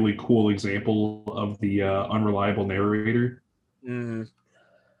becomes a really cool example of the unreliable narrator. Mm-hmm.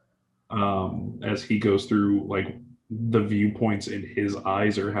 As he goes through like the viewpoints in his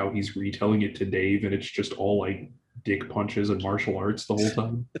eyes or how he's retelling it to Dave, and it's just all like dick punches and martial arts the whole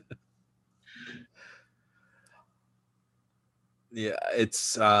time. Yeah,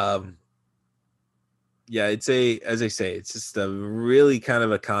 it's it's as I say, it's just a really kind of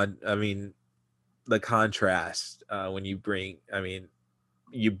the contrast when you bookend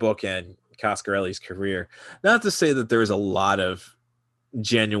Coscarelli's career. Not to say that there's a lot of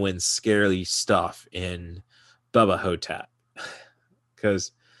genuine scary stuff in Bubba Ho-Tep,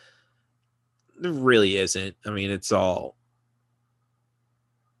 because there really isn't. I mean, it's a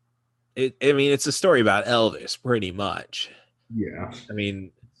story about Elvis pretty much. Yeah. I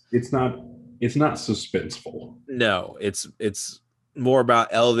mean, it's not suspenseful. No, it's more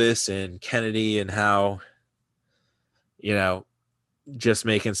about Elvis and Kennedy and how, you know, just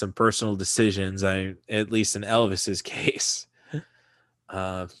making some personal decisions. At least in Elvis's case,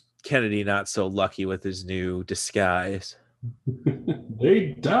 Kennedy not so lucky with his new disguise.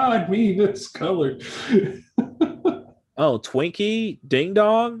 They dyed me this color. Oh, Twinkie Ding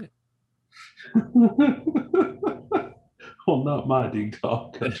Dong. Well, not my ding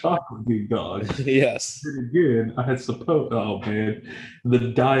dong, a chocolate ding dong. Yes. And again, I suppose. Oh man, the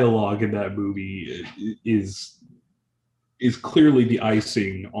dialogue in that movie is clearly the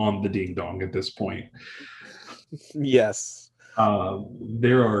icing on the ding dong at this point. Yes.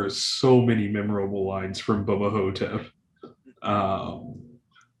 There are so many memorable lines from Bubba Ho-Tep.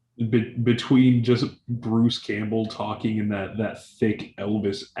 Between just Bruce Campbell talking in that thick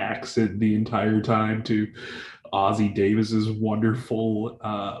Elvis accent the entire time to Ozzie Davis's wonderful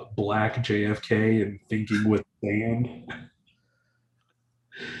black JFK and Thinking with Sand.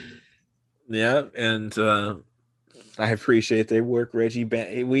 Yeah, and I appreciate they work Reggie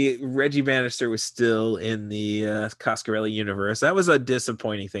Bannister was still in the Coscarelli universe. That was a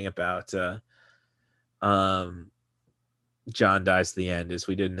disappointing thing about John Dies at the End, is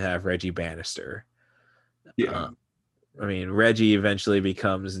we didn't have Reggie Bannister. Yeah. I mean, Reggie eventually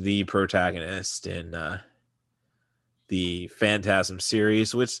becomes the protagonist in the Phantasm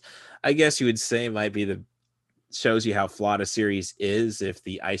series, which I guess you would say might be shows you how flawed a series is if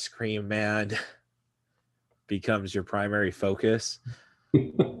the ice cream man becomes your primary focus.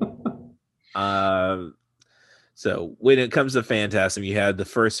 So when it comes to Phantasm, you had the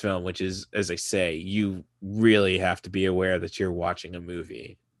first film, which is, as I say, you really have to be aware that you're watching a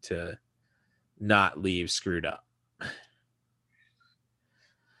movie to not leave screwed up.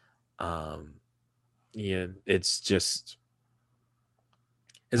 Yeah, it's just,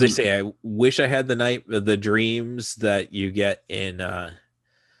 as I say, I wish I had the dreams that you get in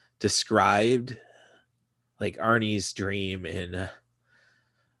Described, like Arnie's dream in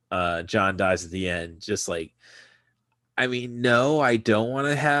John Dies at the End. Just like, I mean, no, I don't want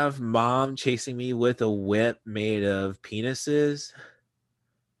to have mom chasing me with a whip made of penises,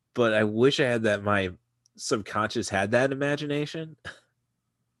 but I wish I had that. My subconscious had that imagination.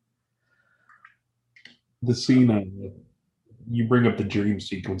 The scene you bring up the dream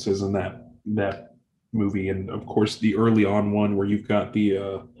sequences in that movie, and of course the early on one where you've got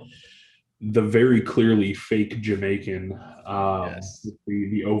the very clearly fake Jamaican, Yes.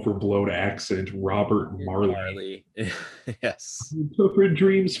 the overblown accent, Robert Marley. Marley. Yes. Interpret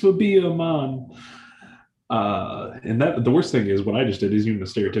dreams for be a man. And that the worst thing is what I just did is even a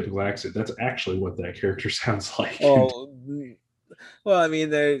stereotypical accent. That's actually what that character sounds like. Oh, well, I mean,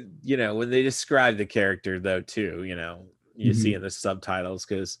 they, you know, when they describe the character though, too, you know, you see in the subtitles,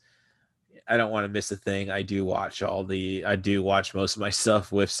 because I don't want to miss a thing. I do watch most of my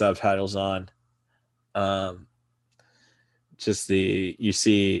stuff with subtitles on. Just you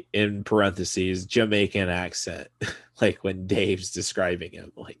see in parentheses Jamaican accent, like when Dave's describing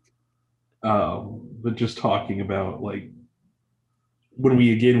him, like. But just talking about like when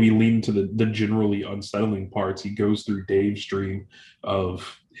we lean to the generally unsettling parts. He goes through Dave's dream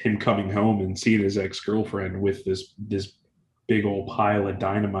of him coming home and seeing his ex-girlfriend with this big old pile of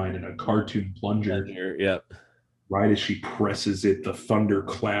dynamite and a cartoon plunger. Yep. Right as she presses it, the thunder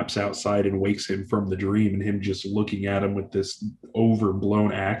claps outside and wakes him from the dream, and him just looking at him with this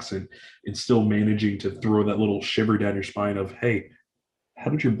overblown accent and still managing to throw that little shiver down your spine of, hey,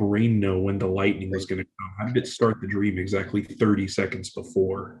 how did your brain know when the lightning was going to come? How did it start the dream exactly 30 seconds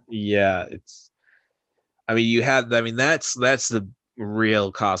before? Yeah, that's the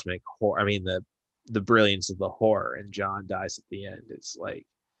real cosmic horror. I mean, the brilliance of the horror, and John dies at the end. It's like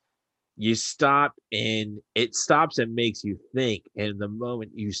you stop and it stops and makes you think. And the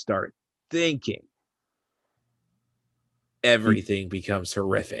moment you start thinking, everything becomes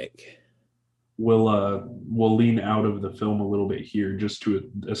horrific. We'll lean out of the film a little bit here just to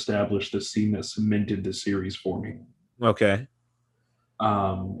establish the scene that cemented the series for me. Okay.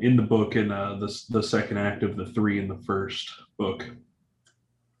 In the book, in the second act of the three in the first book,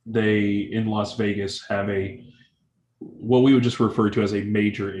 they in Las Vegas have what we would just refer to as a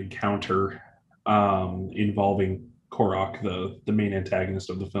major encounter involving Korok, the main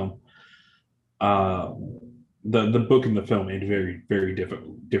antagonist of the film. The book and the film end very, very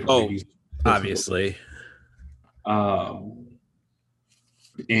different ways. Obviously. And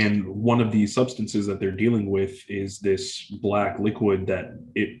one of the substances that they're dealing with is this black liquid that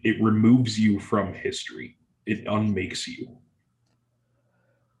it removes you from history. It unmakes you.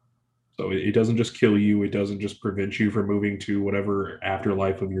 So it doesn't just kill you. It doesn't just prevent you from moving to whatever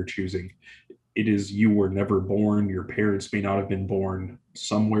afterlife of your choosing. It is you were never born. Your parents may not have been born.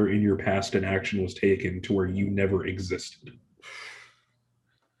 Somewhere in your past an action was taken to where you never existed.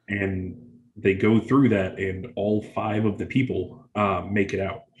 And they go through that, and all 5 of the people make it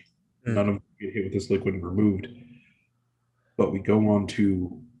out. None of them get hit with this liquid and removed. But we go on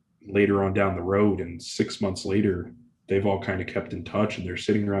to later on down the road, and 6 months later, they've all kind of kept in touch, and they're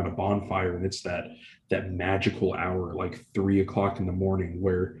sitting around a bonfire, and it's that magical hour, like 3 o'clock in the morning,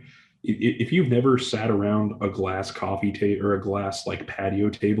 where if you've never sat around a glass coffee table or a glass like patio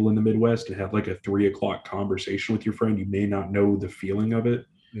table in the Midwest and had like a 3 o'clock conversation with your friend, you may not know the feeling of it.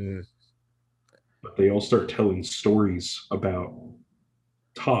 But they all start telling stories about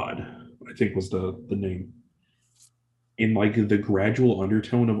Todd, I think was the name. And like the gradual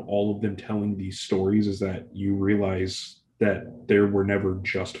undertone of all of them telling these stories is that you realize that there were never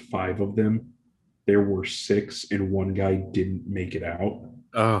just 5 of them. There were 6, and one guy didn't make it out.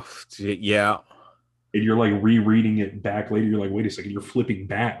 Oh, yeah. And you're like rereading it back later. You're like, wait a second, you're flipping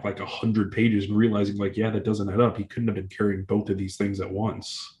back like 100 pages and realizing like, yeah, that doesn't add up. He couldn't have been carrying both of these things at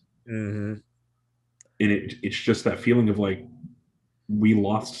once. Mm-hmm. And it's just that feeling of like, we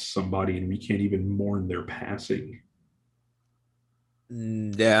lost somebody and we can't even mourn their passing.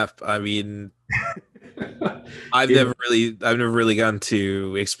 Yeah, I mean, I've never really gotten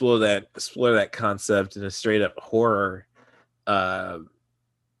to explore that concept in a straight up horror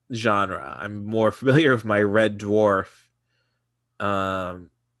genre. I'm more familiar with my Red Dwarf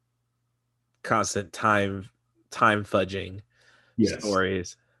constant time fudging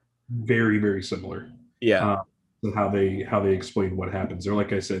stories. Very, very similar. Yeah. How they explain what happens. Or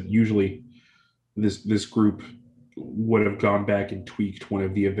like I said, usually this group would have gone back and tweaked one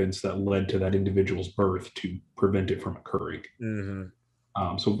of the events that led to that individual's birth to prevent it from occurring.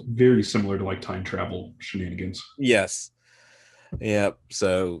 Mm-hmm. So very similar to like time travel shenanigans. Yes. Yep.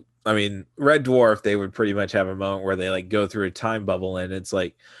 So I mean, Red Dwarf, they would pretty much have a moment where they like go through a time bubble, and it's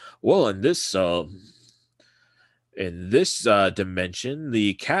like, well, in this dimension,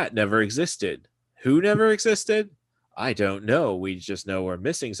 the cat never existed. Who never existed? I don't know. We just know we're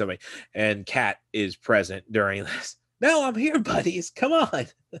missing somebody. And Cat is present during this. No, I'm here, buddies. Come on.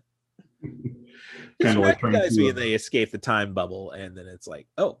 Kind of like recognize me, and they escape the time bubble, and then it's like,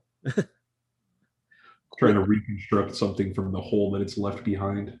 oh. trying to reconstruct something from the hole that it's left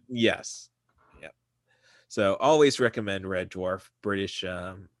behind. Yes. Yeah. So always recommend Red Dwarf, British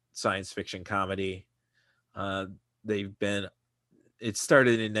science fiction comedy. It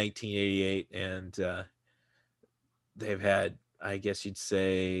started in 1988, and they've had, I guess you'd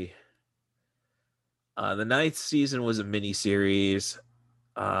say, the 9th season was a mini-series.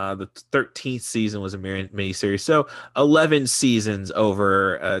 The 13th season was a mini-series. So 11 seasons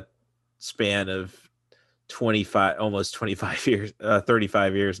over a span of 25, almost 25 years,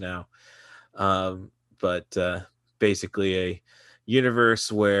 35 years now. But basically a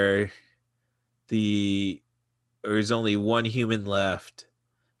universe where there's only one human left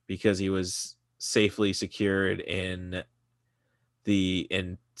because he was safely secured in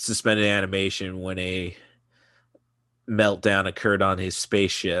suspended animation when a meltdown occurred on his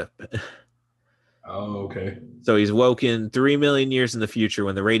spaceship. Oh, okay. So he's woken 3 million years in the future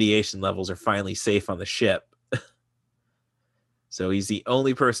when the radiation levels are finally safe on the ship. So he's the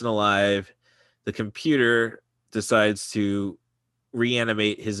only person alive. The computer decides to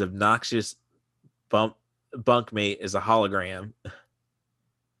reanimate his obnoxious bunkmate as a hologram.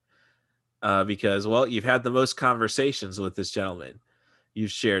 Because, well, you've had the most conversations with this gentleman.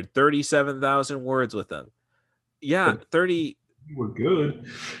 You've shared 37,000 words with him. Yeah, 30. You were good.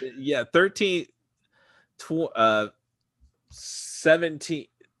 Yeah,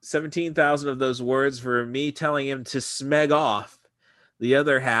 17,000 of those words were me telling him to smeg off. The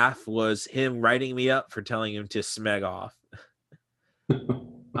other half was him writing me up for telling him to smeg off.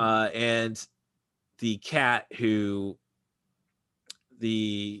 And the cat who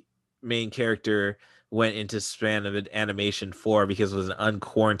the main character went into span of animation for because it was an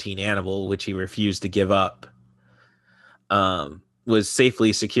unquarantined animal, which he refused to give up, was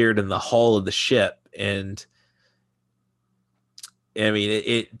safely secured in the hull of the ship. And I mean,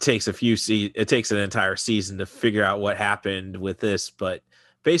 it takes it takes an entire season to figure out what happened with this, but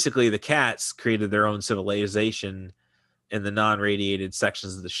basically the cats created their own civilization in the non-radiated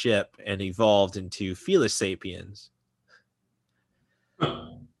sections of the ship and evolved into Felis sapiens.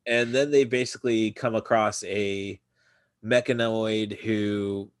 And then they basically come across a mechanoid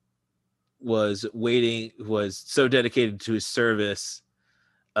who was so dedicated to his service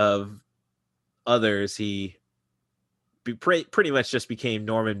of others, he pretty much just became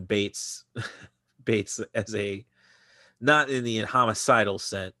Norman Bates as a, not in the homicidal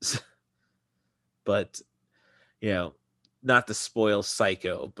sense, but, you know, not the spoil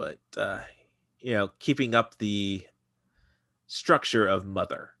psycho, but, you know, keeping up the structure of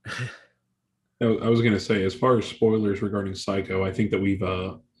Mother. I was going to say, as far as spoilers regarding Psycho, I think that we've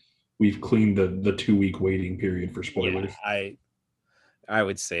cleaned the 2-week waiting period for spoilers. Yeah, I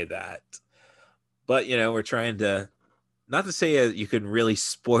would say that, but you know, we're trying to, not to say you can really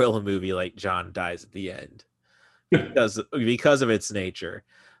spoil a movie like John dies at the end because of its nature.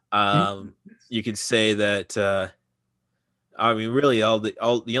 You could say that. I mean, really, the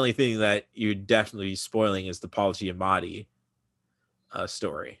only thing that you're definitely spoiling is the Paul Giamatti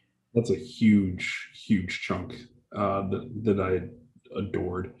story. That's a huge chunk that I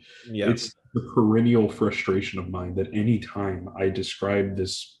adored. Yeah, it's the perennial frustration of mine that anytime I describe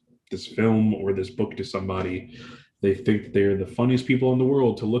this film or this book to somebody, they think they're the funniest people in the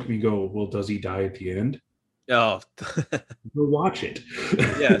world to look at me and go, well, does he die at the end? Oh, go watch it.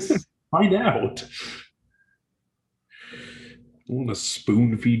 Yes. Find out. I want to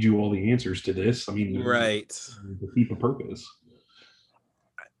spoon feed you all the answers to this. I mean, right. Defeat the purpose.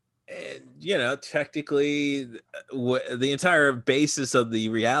 And, you know, technically, the entire basis of the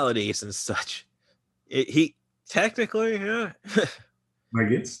realities and such, he technically, yeah.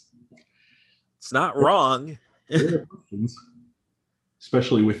 Like it's not wrong.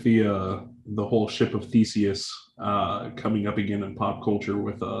 Especially with the whole ship of Theseus coming up again in pop culture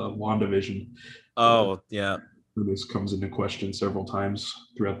with WandaVision. Oh, yeah. This comes into question several times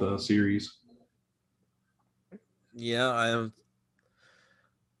throughout the series. Yeah,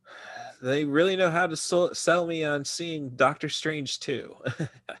 they really know how to sell me on seeing Doctor Strange too.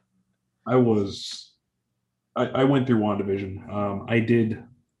 I went through WandaVision. I did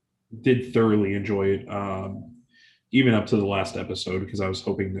thoroughly enjoy it, even up to the last episode, because I was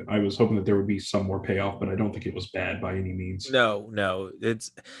hoping that there would be some more payoff, but I don't think it was bad by any means. No,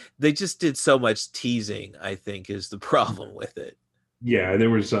 they just did so much teasing, I think, is the problem with it. Yeah, there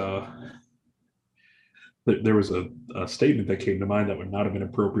was a statement that came to mind that would not have been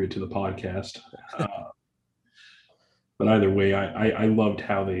appropriate to the podcast. But either way, I loved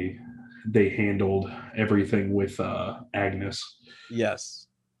how they handled everything with Agnes. Yes.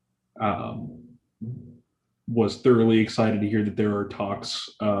 was thoroughly excited to hear that there are talks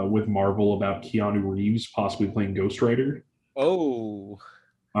with Marvel about Keanu Reeves possibly playing Ghost Rider. Oh,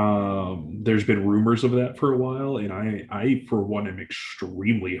 There's been rumors of that for a while, and I for one am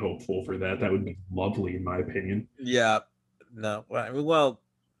extremely hopeful for that. That would be lovely, in my opinion. yeah. No, well, I mean, well,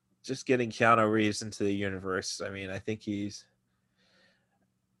 just getting Keanu Reeves into the universe. I mean, I think he's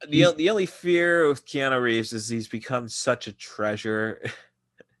the only fear with Keanu Reeves is he's become such a treasure.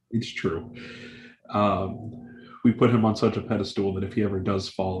 It's true. We put him on such a pedestal that if he ever does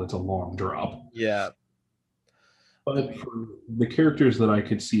fall, it's a long drop. Yeah. But for the characters that I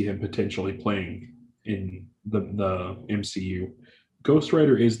could see him potentially playing in the MCU, Ghost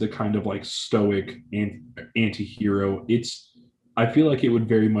Rider is the kind of like stoic anti-hero. I feel like it would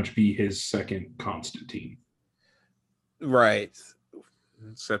very much be his second Constantine. Right.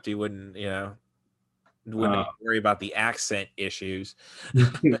 Except he wouldn't, wouldn't worry about the accent issues.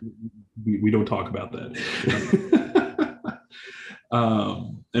 we don't talk about that.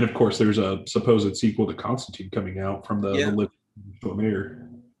 And of course, there's a supposed sequel to Constantine coming out from the mayor.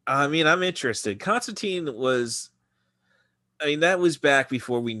 I mean, I'm interested. Constantine was, I mean, that was back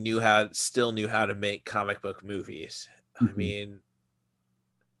before we still knew how to make comic book movies. Mm-hmm. I mean,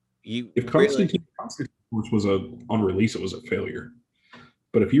 if Constantine, which was on release, it was a failure.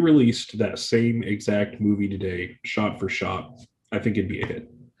 But if you released that same exact movie today, shot for shot, I think it'd be a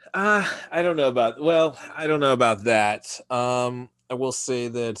hit. I don't know about that. I will say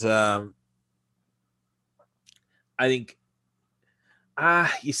that I think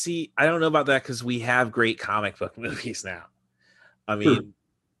you see, I don't know about that because we have great comic book movies now. I mean,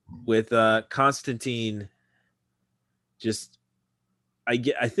 with Constantine, I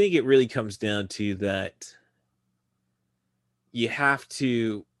think it really comes down to that you have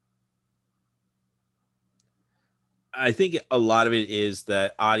to. I think a lot of it is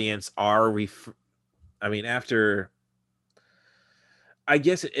that audience are I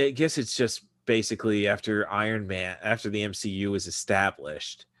guess it's just basically after Iron Man, after the MCU was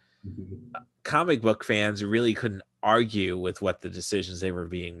established, comic book fans really couldn't argue with what the decisions they were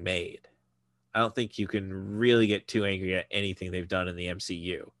being made. I don't think you can really get too angry at anything they've done in the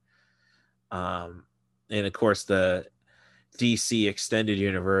MCU. And of course, the DC extended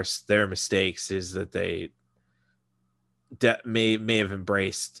universe, their mistakes is that they may have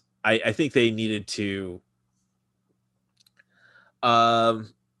embraced. I think they needed to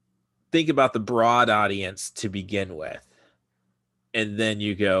think about the broad audience to begin with, and then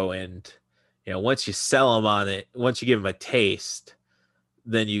you go and once you sell them on it, once you give them a taste,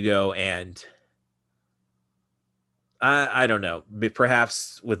 then you go and I don't know,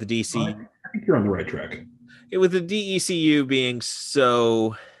 perhaps with the DC, I think you're on the right track. With the DECU being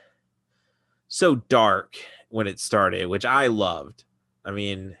so dark when it started, which I loved. I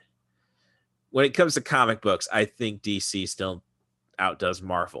mean, when it comes to comic books, I think DC still outdoes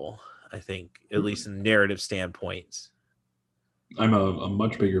Marvel. I think, at least in narrative standpoints. I'm a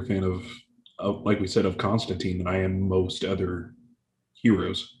much bigger fan of, like we said, of Constantine than I am most other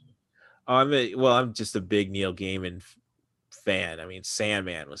heroes. I'm just a big Neil Gaiman fan. I mean,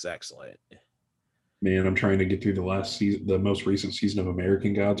 Sandman was excellent. Man, I'm trying to get through the most recent season of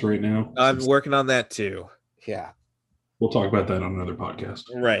American Gods right now. I'm working on that too. Yeah. We'll talk about that on another podcast.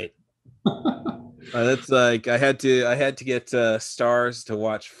 Right. That's like I had to get Stars to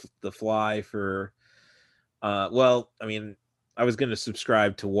watch The Fly for I was going to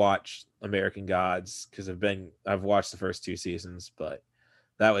subscribe to watch American Gods because I've watched the first 2 seasons, but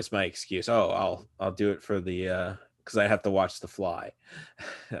that was my excuse. I'll do it for the because I have to watch The Fly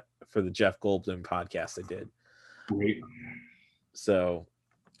for the Jeff Goldblum podcast I did. Great. So,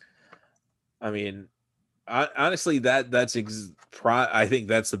 I mean, honestly, I think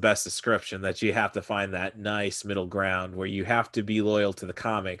that's the best description, that you have to find that nice middle ground where you have to be loyal to the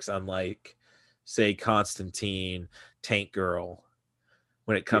comics, unlike, say, Constantine, Tank Girl,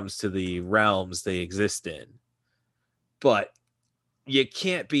 when it comes to the realms they exist in. But you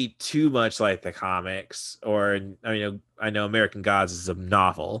can't be too much like the comics, or I know American Gods is a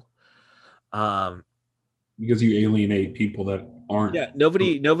novel. Because you alienate people that aren't. Yeah,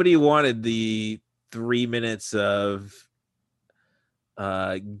 nobody wanted the 3 minutes of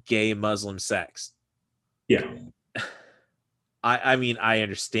gay Muslim sex. Yeah. I mean, I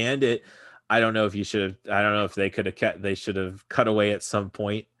understand it. I don't know if they should have cut away at some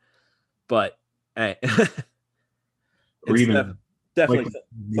point, but hey, or even definitely like,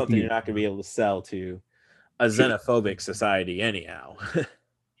 something you're not going to be able to sell to a xenophobic society anyhow.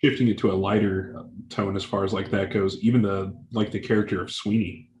 Shifting it to a lighter tone as far as like that goes, even the character of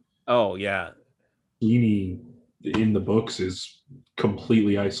Sweeney. Oh yeah. Sweeney in the books is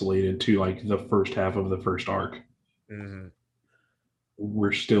completely isolated to like the first half of the first arc. Mm-hmm.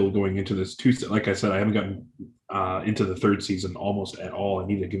 We're still going into this two. Like I said, I haven't gotten into the third season almost at all. I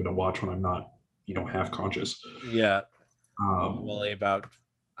need to give it a watch when I'm not, half conscious. Yeah. I'm only about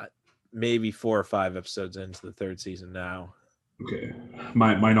maybe 4 or 5 episodes into the third season now. Okay.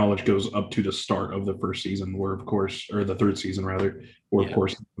 My knowledge goes up to the start of the first season, where of course, or the third season rather, where of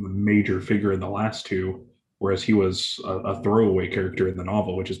course the major figure in the last two, whereas he was a throwaway character in the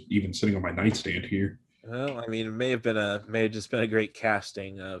novel, which is even sitting on my nightstand here. Well, I mean, it may have just been a great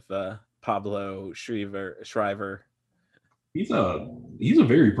casting of Pablo Schreiber. He's a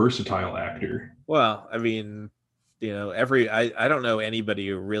very versatile actor. Well, I mean, I don't know anybody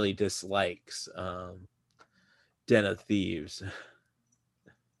who really dislikes Den of Thieves.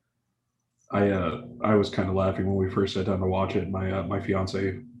 I was kind of laughing when we first sat down to watch it. My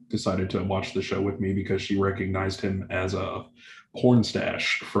fiance decided to watch the show with me because she recognized him as a porn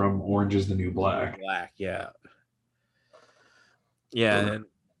stash from Orange is the New Black. Yeah. And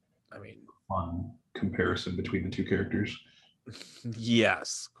I mean, fun comparison between the two characters.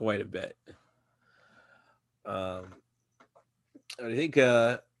 Yes, quite a bit. I think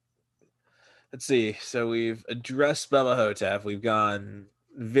let's see. So we've addressed Bubba Hotep. We've gone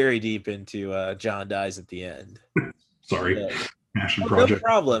very deep into John dies at the end. Sorry. No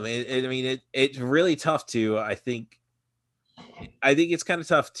problem. It's really tough to, I think it's kind of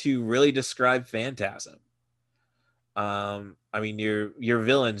tough to really describe Phantasm. I mean, your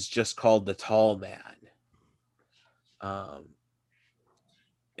villain's just called the Tall Man.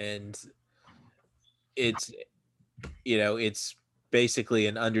 And it's basically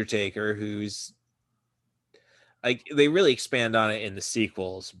an Undertaker who's like, they really expand on it in the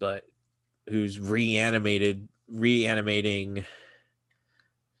sequels, but who's reanimating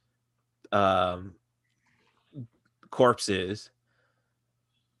corpses.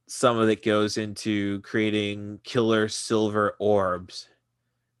 Some of it goes into creating killer silver orbs,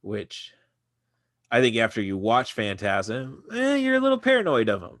 which I think after you watch Phantasm, you're a little paranoid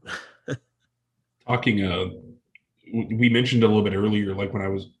of them. Talking, we mentioned a little bit earlier, like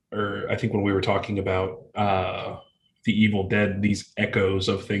I think when we were talking about the Evil Dead, these echoes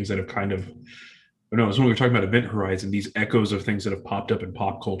of things that have kind of, no, it was when we were talking about Event Horizon, these echoes of things that have popped up in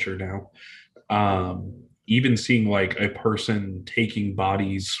pop culture now. Even seeing like a person taking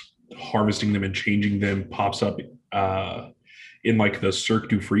bodies, harvesting them and changing them pops up in like the Cirque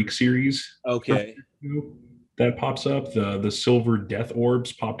du Freak series. Okay. That pops up. The silver death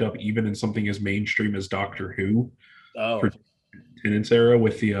orbs popped up even in something as mainstream as Doctor Who. For Tennant's era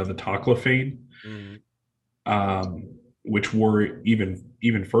with the Toclafane. Mm-hmm. Which were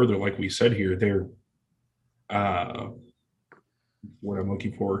even further, like we said here, they're what I'm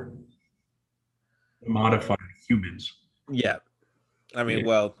looking for, modified humans. Yeah. I mean,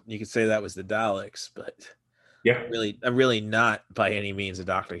 well, you could say that was the Daleks, but yeah, I'm really not by any means a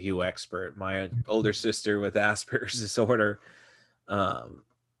Doctor Who expert. My older sister with Asperger's disorder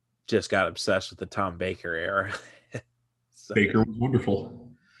just got obsessed with the Tom Baker era. So, Baker was wonderful.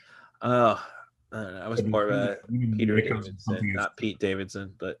 I was more of a Peter Davidson, not Pete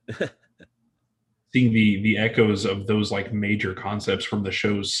Davidson, but seeing the echoes of those like major concepts from the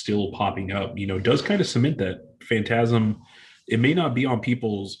shows still popping up, does kind of cement that Phantasm. It may not be on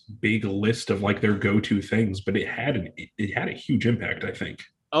people's big list of like their go-to things, but it had a huge impact, I think.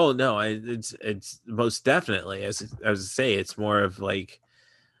 Oh no, it's most definitely, as I say, it's more of like,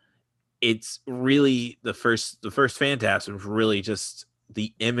 it's really the first Phantasm was really just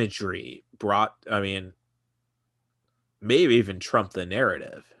the imagery brought, I mean, maybe even trumped the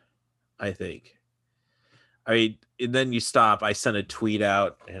narrative, I think. And then you stop. I sent a tweet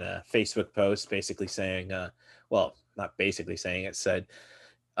out in a Facebook post basically saying, well, not basically saying, it said,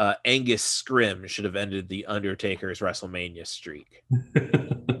 Angus Scrim should have ended the Undertaker's WrestleMania streak.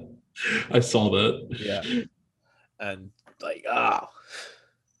 I saw that. Yeah. And like, I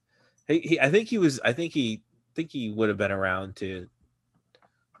think he would have been around to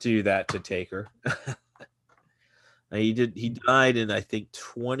do that to Taker. He died in, I think,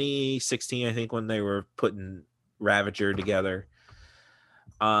 2016, I think, when they were putting Ravager together.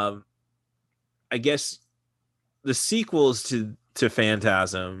 I guess the sequels to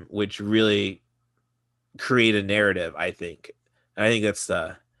Phantasm, which really create a narrative, I think. And I think that's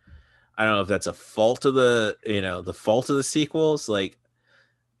I don't know if that's a fault of the fault of the sequels. Like,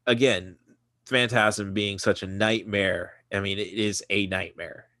 again, Phantasm being such a nightmare. I mean, it is a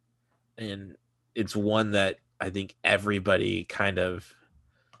nightmare. And it's one that I think everybody kind of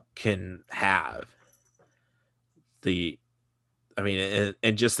can have. And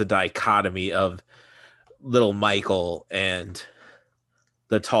just the dichotomy of little Michael and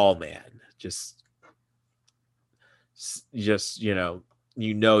the tall man. Just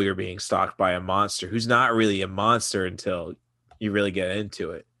you're being stalked by a monster who's not really a monster until you really get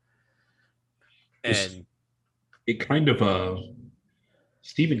into it. And it kind of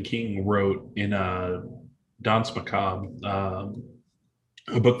Stephen King wrote in Danse Macabre,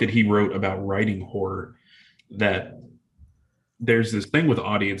 a book that he wrote about writing horror, that there's this thing with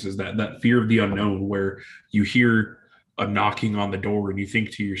audiences, that fear of the unknown, where you hear a knocking on the door and you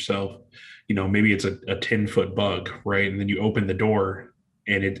think to yourself, maybe it's a 10-foot bug, right? And then you open the door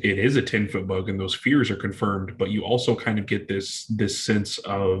and it is a 10-foot bug, and those fears are confirmed, but you also kind of get this sense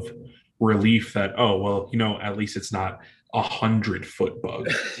of relief that, oh, well, at least it's not 100-foot bug.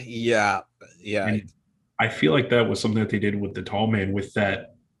 Yeah. And I feel like that was something that they did with the tall man, with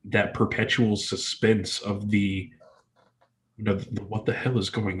that perpetual suspense of the what the hell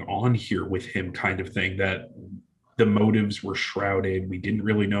is going on here with him kind of thing, that the motives were shrouded. We didn't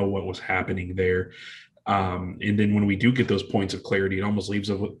really know what was happening there. And then when we do get those points of clarity, it almost leaves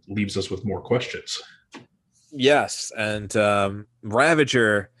us with more questions. Yes. And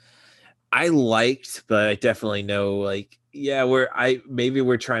Ravager, I liked, but I definitely know, maybe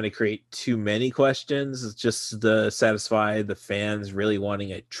we're trying to create too many questions just to satisfy the fans really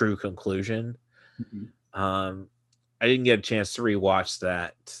wanting a true conclusion. Mm-hmm. I didn't get a chance to rewatch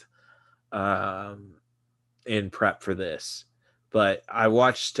that in prep for this, but I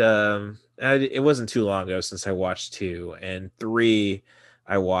watched, it wasn't too long ago since I watched 2, and 3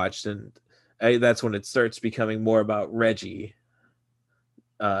 I watched, and that's when it starts becoming more about Reggie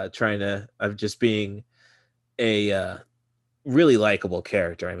of just being a really likable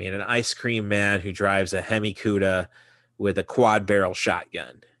character. I mean, an ice cream man who drives a Hemi Cuda with a quad barrel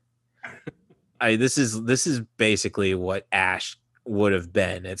shotgun. This is basically what Ash would have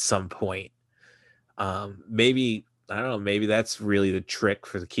been at some point. Maybe, I don't know, maybe that's really the trick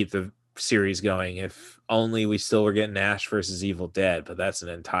to keep the series going. If only we still were getting Ash versus Evil Dead, but that's an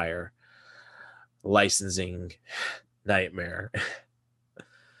entire licensing nightmare.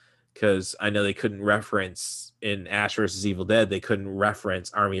 Because I know they couldn't reference in Ash versus Evil Dead, they couldn't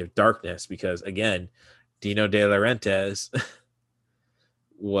reference Army of Darkness because, again, Dino De Laurentiis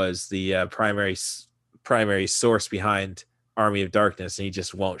was the primary source behind Army of Darkness, and he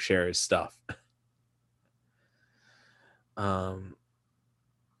just won't share his stuff.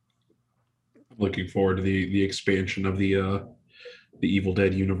 Looking forward to the expansion of the Evil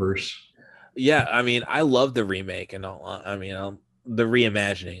Dead universe. Yeah, I mean, I love the remake and all. I mean, the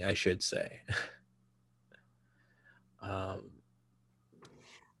reimagining, I should say.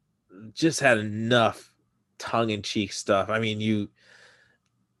 Just had enough tongue-in-cheek stuff. I mean,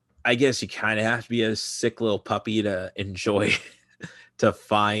 I guess you kind of have to be a sick little puppy to enjoy, to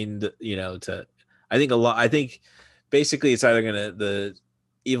find, I think basically it's either the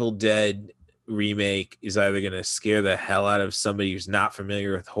Evil Dead remake is either going to scare the hell out of somebody who's not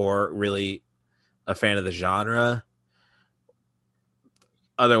familiar with horror, really a fan of the genre.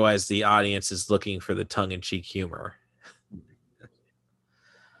 Otherwise, the audience is looking for the tongue-in-cheek humor.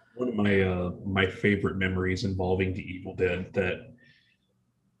 One of my favorite memories involving the Evil Dead, that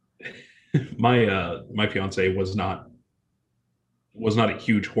my fiance was not a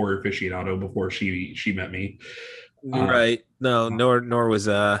huge horror aficionado before she met me. Right. No, nor was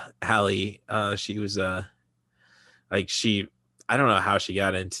Hallie. She was I don't know how she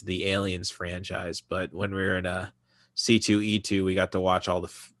got into the Aliens franchise, but when we were in C2E2, we got to watch all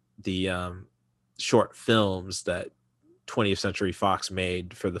the short films that 20th Century Fox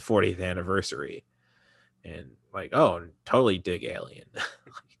made for the 40th anniversary, and totally dig Alien.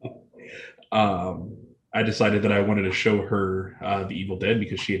 I decided that I wanted to show her the Evil Dead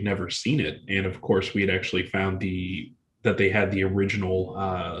because she had never seen it, and of course we had actually found that they had the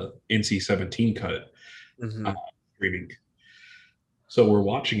original NC-17 cut streaming. So we're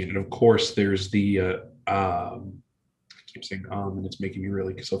watching it, and of course there's the I keep saying and it's making me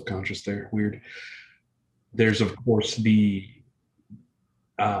really self-conscious there. Weird. There's of course the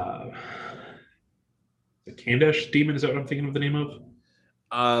Kandesh demon. Is that what I'm thinking of the name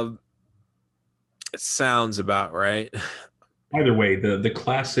of? It sounds about right. Either way, the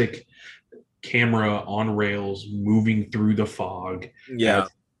classic camera on rails moving through the fog. Yeah.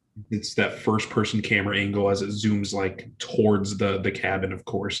 It's that first person camera angle as it zooms towards the cabin, of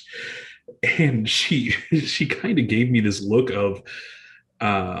course. And she kind of gave me this look of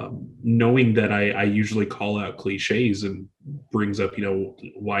knowing that I usually call out cliches, and brings up,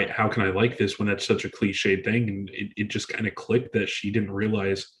 how can I like this when that's such a cliche thing? And it just kind of clicked that she didn't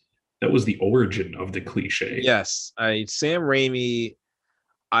realize that was the origin of the cliche. Yes. Sam Raimi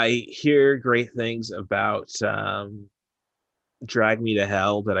I hear great things about Drag Me to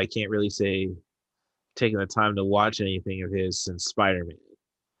Hell, but I can't really say taking the time to watch anything of his since Spider-Man.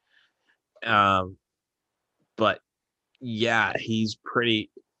 But yeah, he's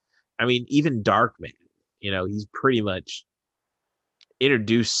pretty. I mean, even Darkman, he's pretty much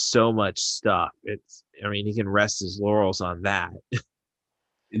introduced so much stuff. I mean, he can rest his laurels on that.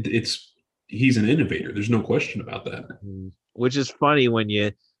 He's an innovator. There's no question about that. Which is funny when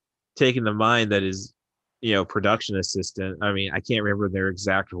you take into mind that his, production assistant. I mean, I can't remember their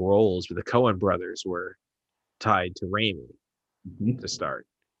exact roles, but the Coen brothers were tied to Raimi to start.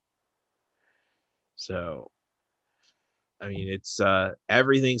 So, I mean, it's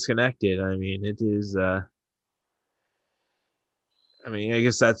everything's connected. I mean, it is. I mean, I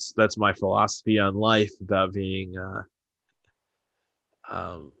guess that's my philosophy on life about being.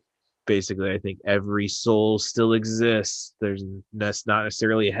 Basically, I think every soul still exists. That's not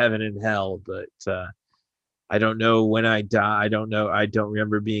necessarily heaven and hell, but I don't know when I die. I don't know. I don't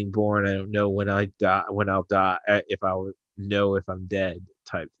remember being born. I don't know when I die. When I'll die, if I would know if I'm dead,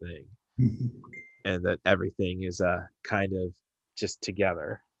 type thing. And that everything is kind of just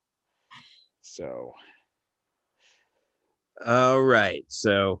together. So, all right.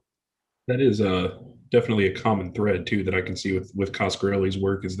 So that is definitely a common thread too that I can see with Coscarelli's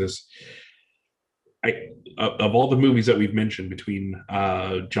work. Is this? Of all the movies that we've mentioned, between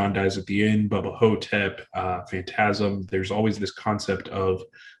John Dies at the End, Bubba Hotep, Phantasm, there's always this concept of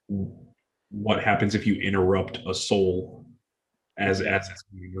what happens if you interrupt a soul as it's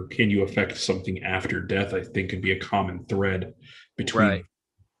moving, or can you affect something after death? I think can be a common thread between. Right.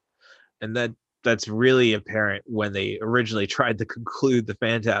 And that's really apparent when they originally tried to conclude the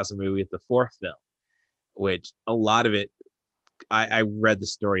Phantasm movie at the fourth film, which a lot of it, I read the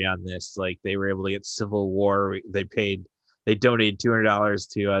story on this. Like, they were able to get Civil War. They donated $200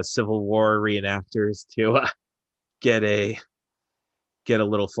 to Civil War reenactors to get a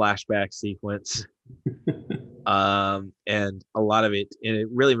little flashback sequence. And a lot of it, and it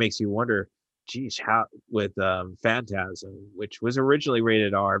really makes you wonder, geez, how with Phantasm, which was originally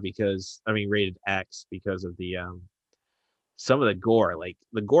rated rated X because of the some of the gore. Like,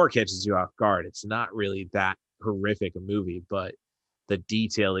 the gore catches you off guard. It's not really that horrific a movie, but the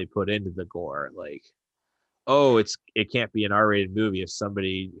detail they put into the gore, like, it can't be an R-rated movie if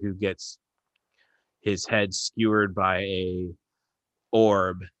somebody who gets his head skewered by a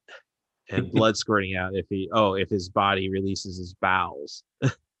orb and blood squirting out, if his body releases his bowels.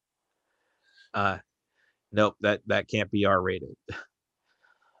 Nope, that can't be R-rated.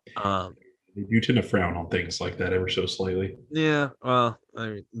 They do tend to frown on things like that ever so slightly. Yeah, well, I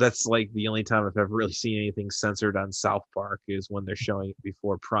mean, that's like the only time I've ever really seen anything censored on South Park is when they're showing it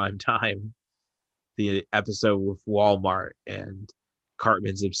before prime time. The episode with Walmart and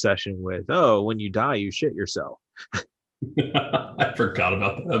Cartman's obsession with, when you die, you shit yourself. I forgot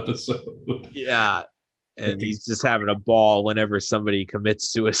about that episode. Yeah, and he's just having a ball whenever somebody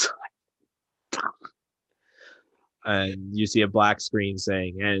commits suicide. And you see a black screen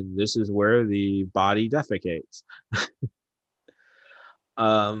saying, and this is where the body defecates.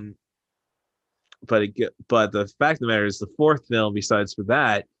 But the fact of the matter is, the fourth film, besides for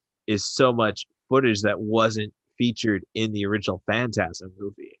that, is so much footage that wasn't featured in the original Phantasm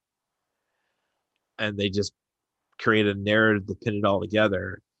movie. And they just created a narrative to pin it all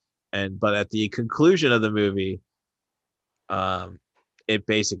together. But at the conclusion of the movie, it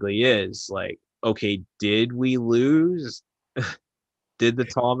basically is like, okay, did we lose? Did the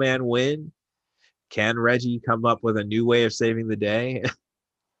tall man win? Can Reggie come up with a new way of saving the day?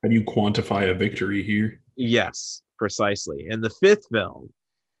 How do you quantify a victory here? Yes, precisely. And the fifth film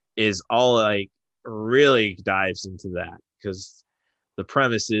is all like really dives into that, because the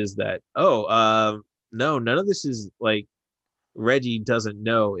premise is that, no, none of this is like, Reggie doesn't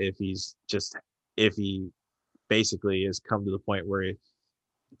know if he basically has come to the point where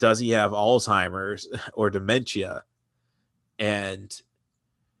does he have Alzheimer's or dementia? And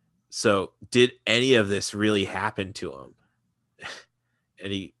so did any of this really happen to him?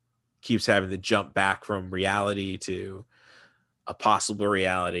 And he keeps having to jump back from reality to a possible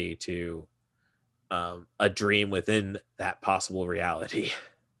reality to a dream within that possible reality.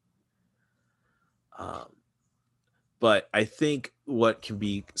 But I think what can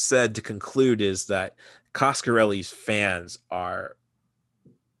be said to conclude is that Coscarelli's fans are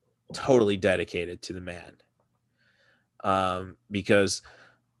totally dedicated to the man. Because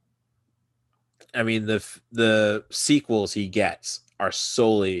I mean, the sequels he gets are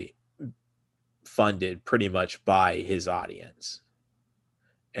solely funded pretty much by his audience,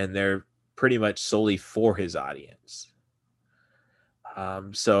 and they're pretty much solely for his audience.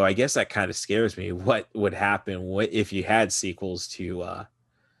 So I guess that kind of scares me. What would happen if you had sequels to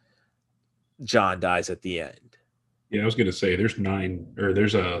John Dies at the End? Yeah, I was going to say there's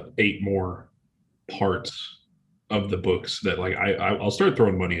 8 more parts of the books that like I'll start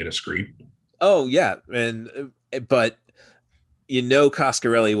throwing money at a screen. Oh yeah, but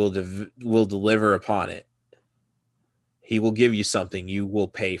Coscarelli will deliver upon it. He will give you something you will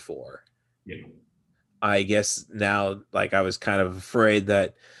pay for. Yeah. I guess now, like, I was kind of afraid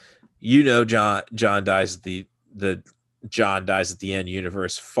that John Dies at the John Dies at the End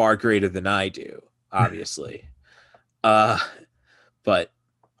universe far greater than I do, obviously. But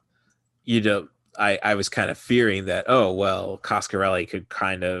I was kind of fearing that, oh well, Coscarelli could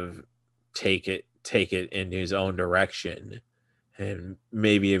kind of take it in his own direction, and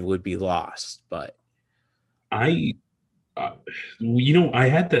maybe it would be lost. But I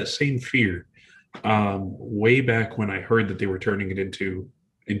had that same fear way back when I heard that they were turning it into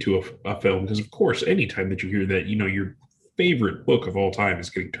a film, because of course anytime that you hear that your favorite book of all time is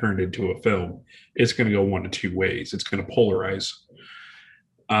getting turned into a film, it's going to go one of two ways. It's going to polarize.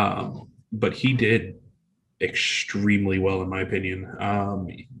 But he did extremely well in my opinion.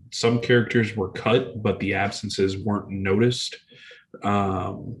 Some characters were cut, but the absences weren't noticed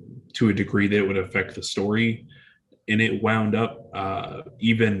to a degree that would affect the story. And it wound up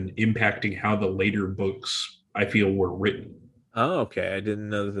even impacting how the later books, I feel, were written. Oh, okay. I didn't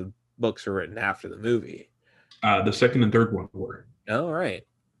know the books were written after the movie. The second and third one were. Oh, right.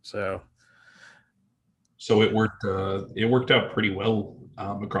 So it worked. It worked out pretty well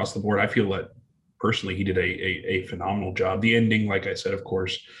across the board. I feel that personally, he did a phenomenal job. The ending, like I said, of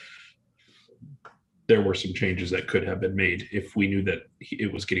course, there were some changes that could have been made if we knew that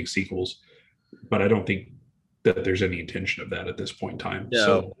it was getting sequels. But I don't think that there's any intention of that at this point in time.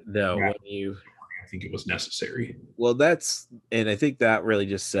 No. I think it was necessary. Well, and I think that really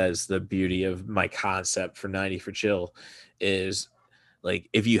just says the beauty of my concept for 90 for Chill is, like,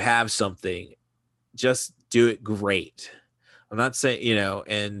 if you have something, just do it great. I'm not saying,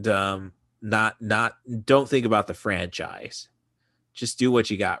 and don't think about the franchise. Just do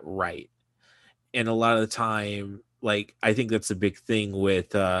what you got right. And a lot of the time, like, I think that's a big thing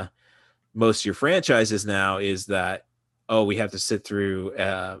with most of your franchises now is that, oh, we have to sit through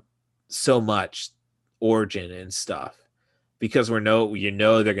so much origin and stuff because they're going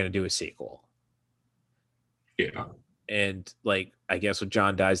to do a sequel. Yeah. And, like, I guess with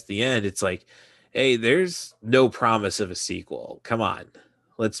John Dies at the End, it's like, hey, there's no promise of a sequel. Come on.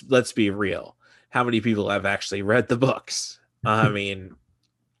 Let's be real. How many people have actually read the books? I mean,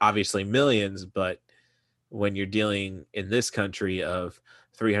 obviously millions, but when you're dealing in this country of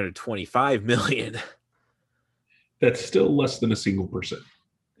 325 million, that's still less than a single percent.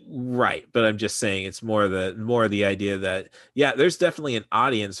 Right. But I'm just saying it's more the idea that, yeah, there's definitely an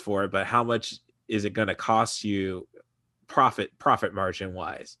audience for it, but how much is it going to cost you profit margin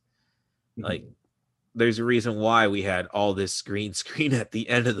wise? Mm-hmm. Like, there's a reason why we had all this green screen at the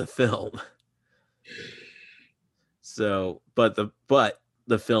end of the film. So, but the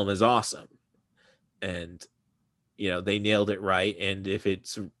film is awesome, and they nailed it right. And if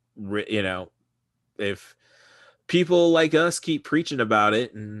it's if people like us keep preaching about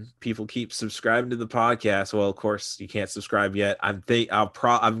it and people keep subscribing to the podcast, well, of course you can't subscribe yet. I'm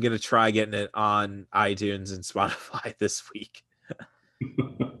gonna try getting it on iTunes and Spotify this week.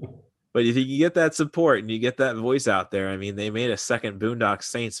 But if you can get that support and you get that voice out there, I mean, they made a second Boondock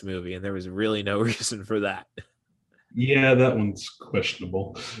Saints movie, and there was really no reason for that. Yeah, that one's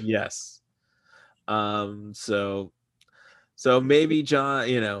questionable. Yes. So maybe John,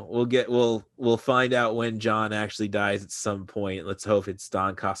 we'll find out when John actually dies at some point. Let's hope it's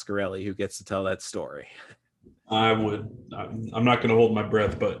Don Coscarelli who gets to tell that story. I'm not going to hold my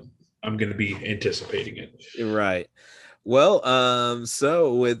breath, but I'm going to be anticipating it. Right. Well,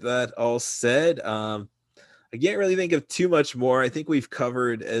 so with that all said, I can't really think of too much more. I think we've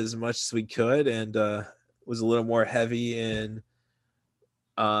covered as much as we could, and was a little more heavy in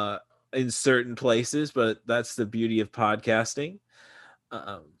certain places, but that's the beauty of podcasting.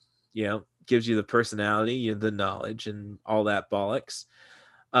 Gives you the personality, the knowledge, and all that bollocks.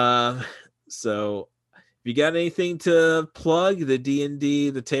 So if you got anything to plug, the D&D,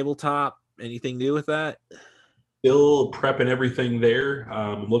 the tabletop, anything new with that? Still prepping everything there.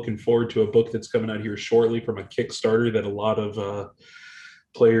 I'm looking forward to a book that's coming out here shortly from a Kickstarter that a lot of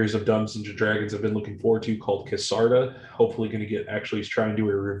players of Dungeons and Dragons have been looking forward to, called Kisarda. Hopefully going to try and do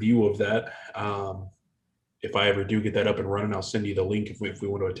a review of that. If I ever do get that up and running, I'll send you the link if we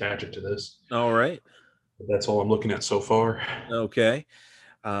want to attach it to this. All right. That's all I'm looking at so far. Okay.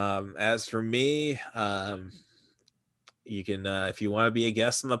 As for me, You can, if you want to be a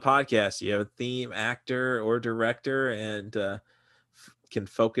guest on the podcast, you have a theme, actor, or director, and can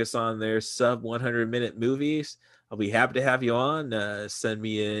focus on their sub 100-minute movies, I'll be happy to have you on. Send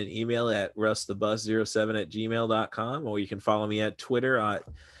me an email at rustthebus07@gmail.com, or you can follow me at Twitter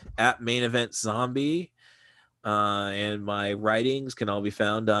at Main Event Zombie. And my writings can all be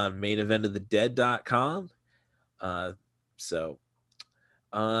found on maineventofthedead.com.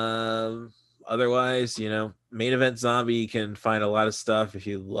 Otherwise, Main Event Zombie can find a lot of stuff if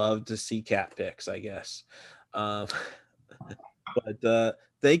you love to see cat pics, I guess. But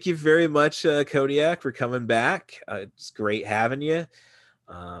thank you very much, Kodiak, for coming back. It's great having you.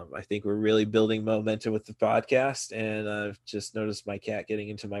 I think we're really building momentum with the podcast, and I've just noticed my cat getting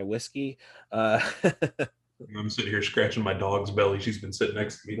into my whiskey. I'm sitting here scratching my dog's belly. She's been sitting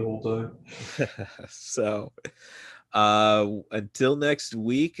next to me the whole time. So until next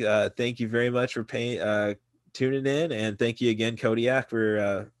week, thank you very much for tuning in, and thank you again, Kodiak,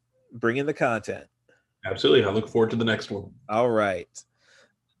 for bringing the content. Absolutely. I look forward to the next one. All right.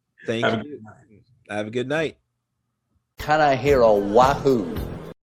 Thank you. Have a good night. Can I hear a wahoo?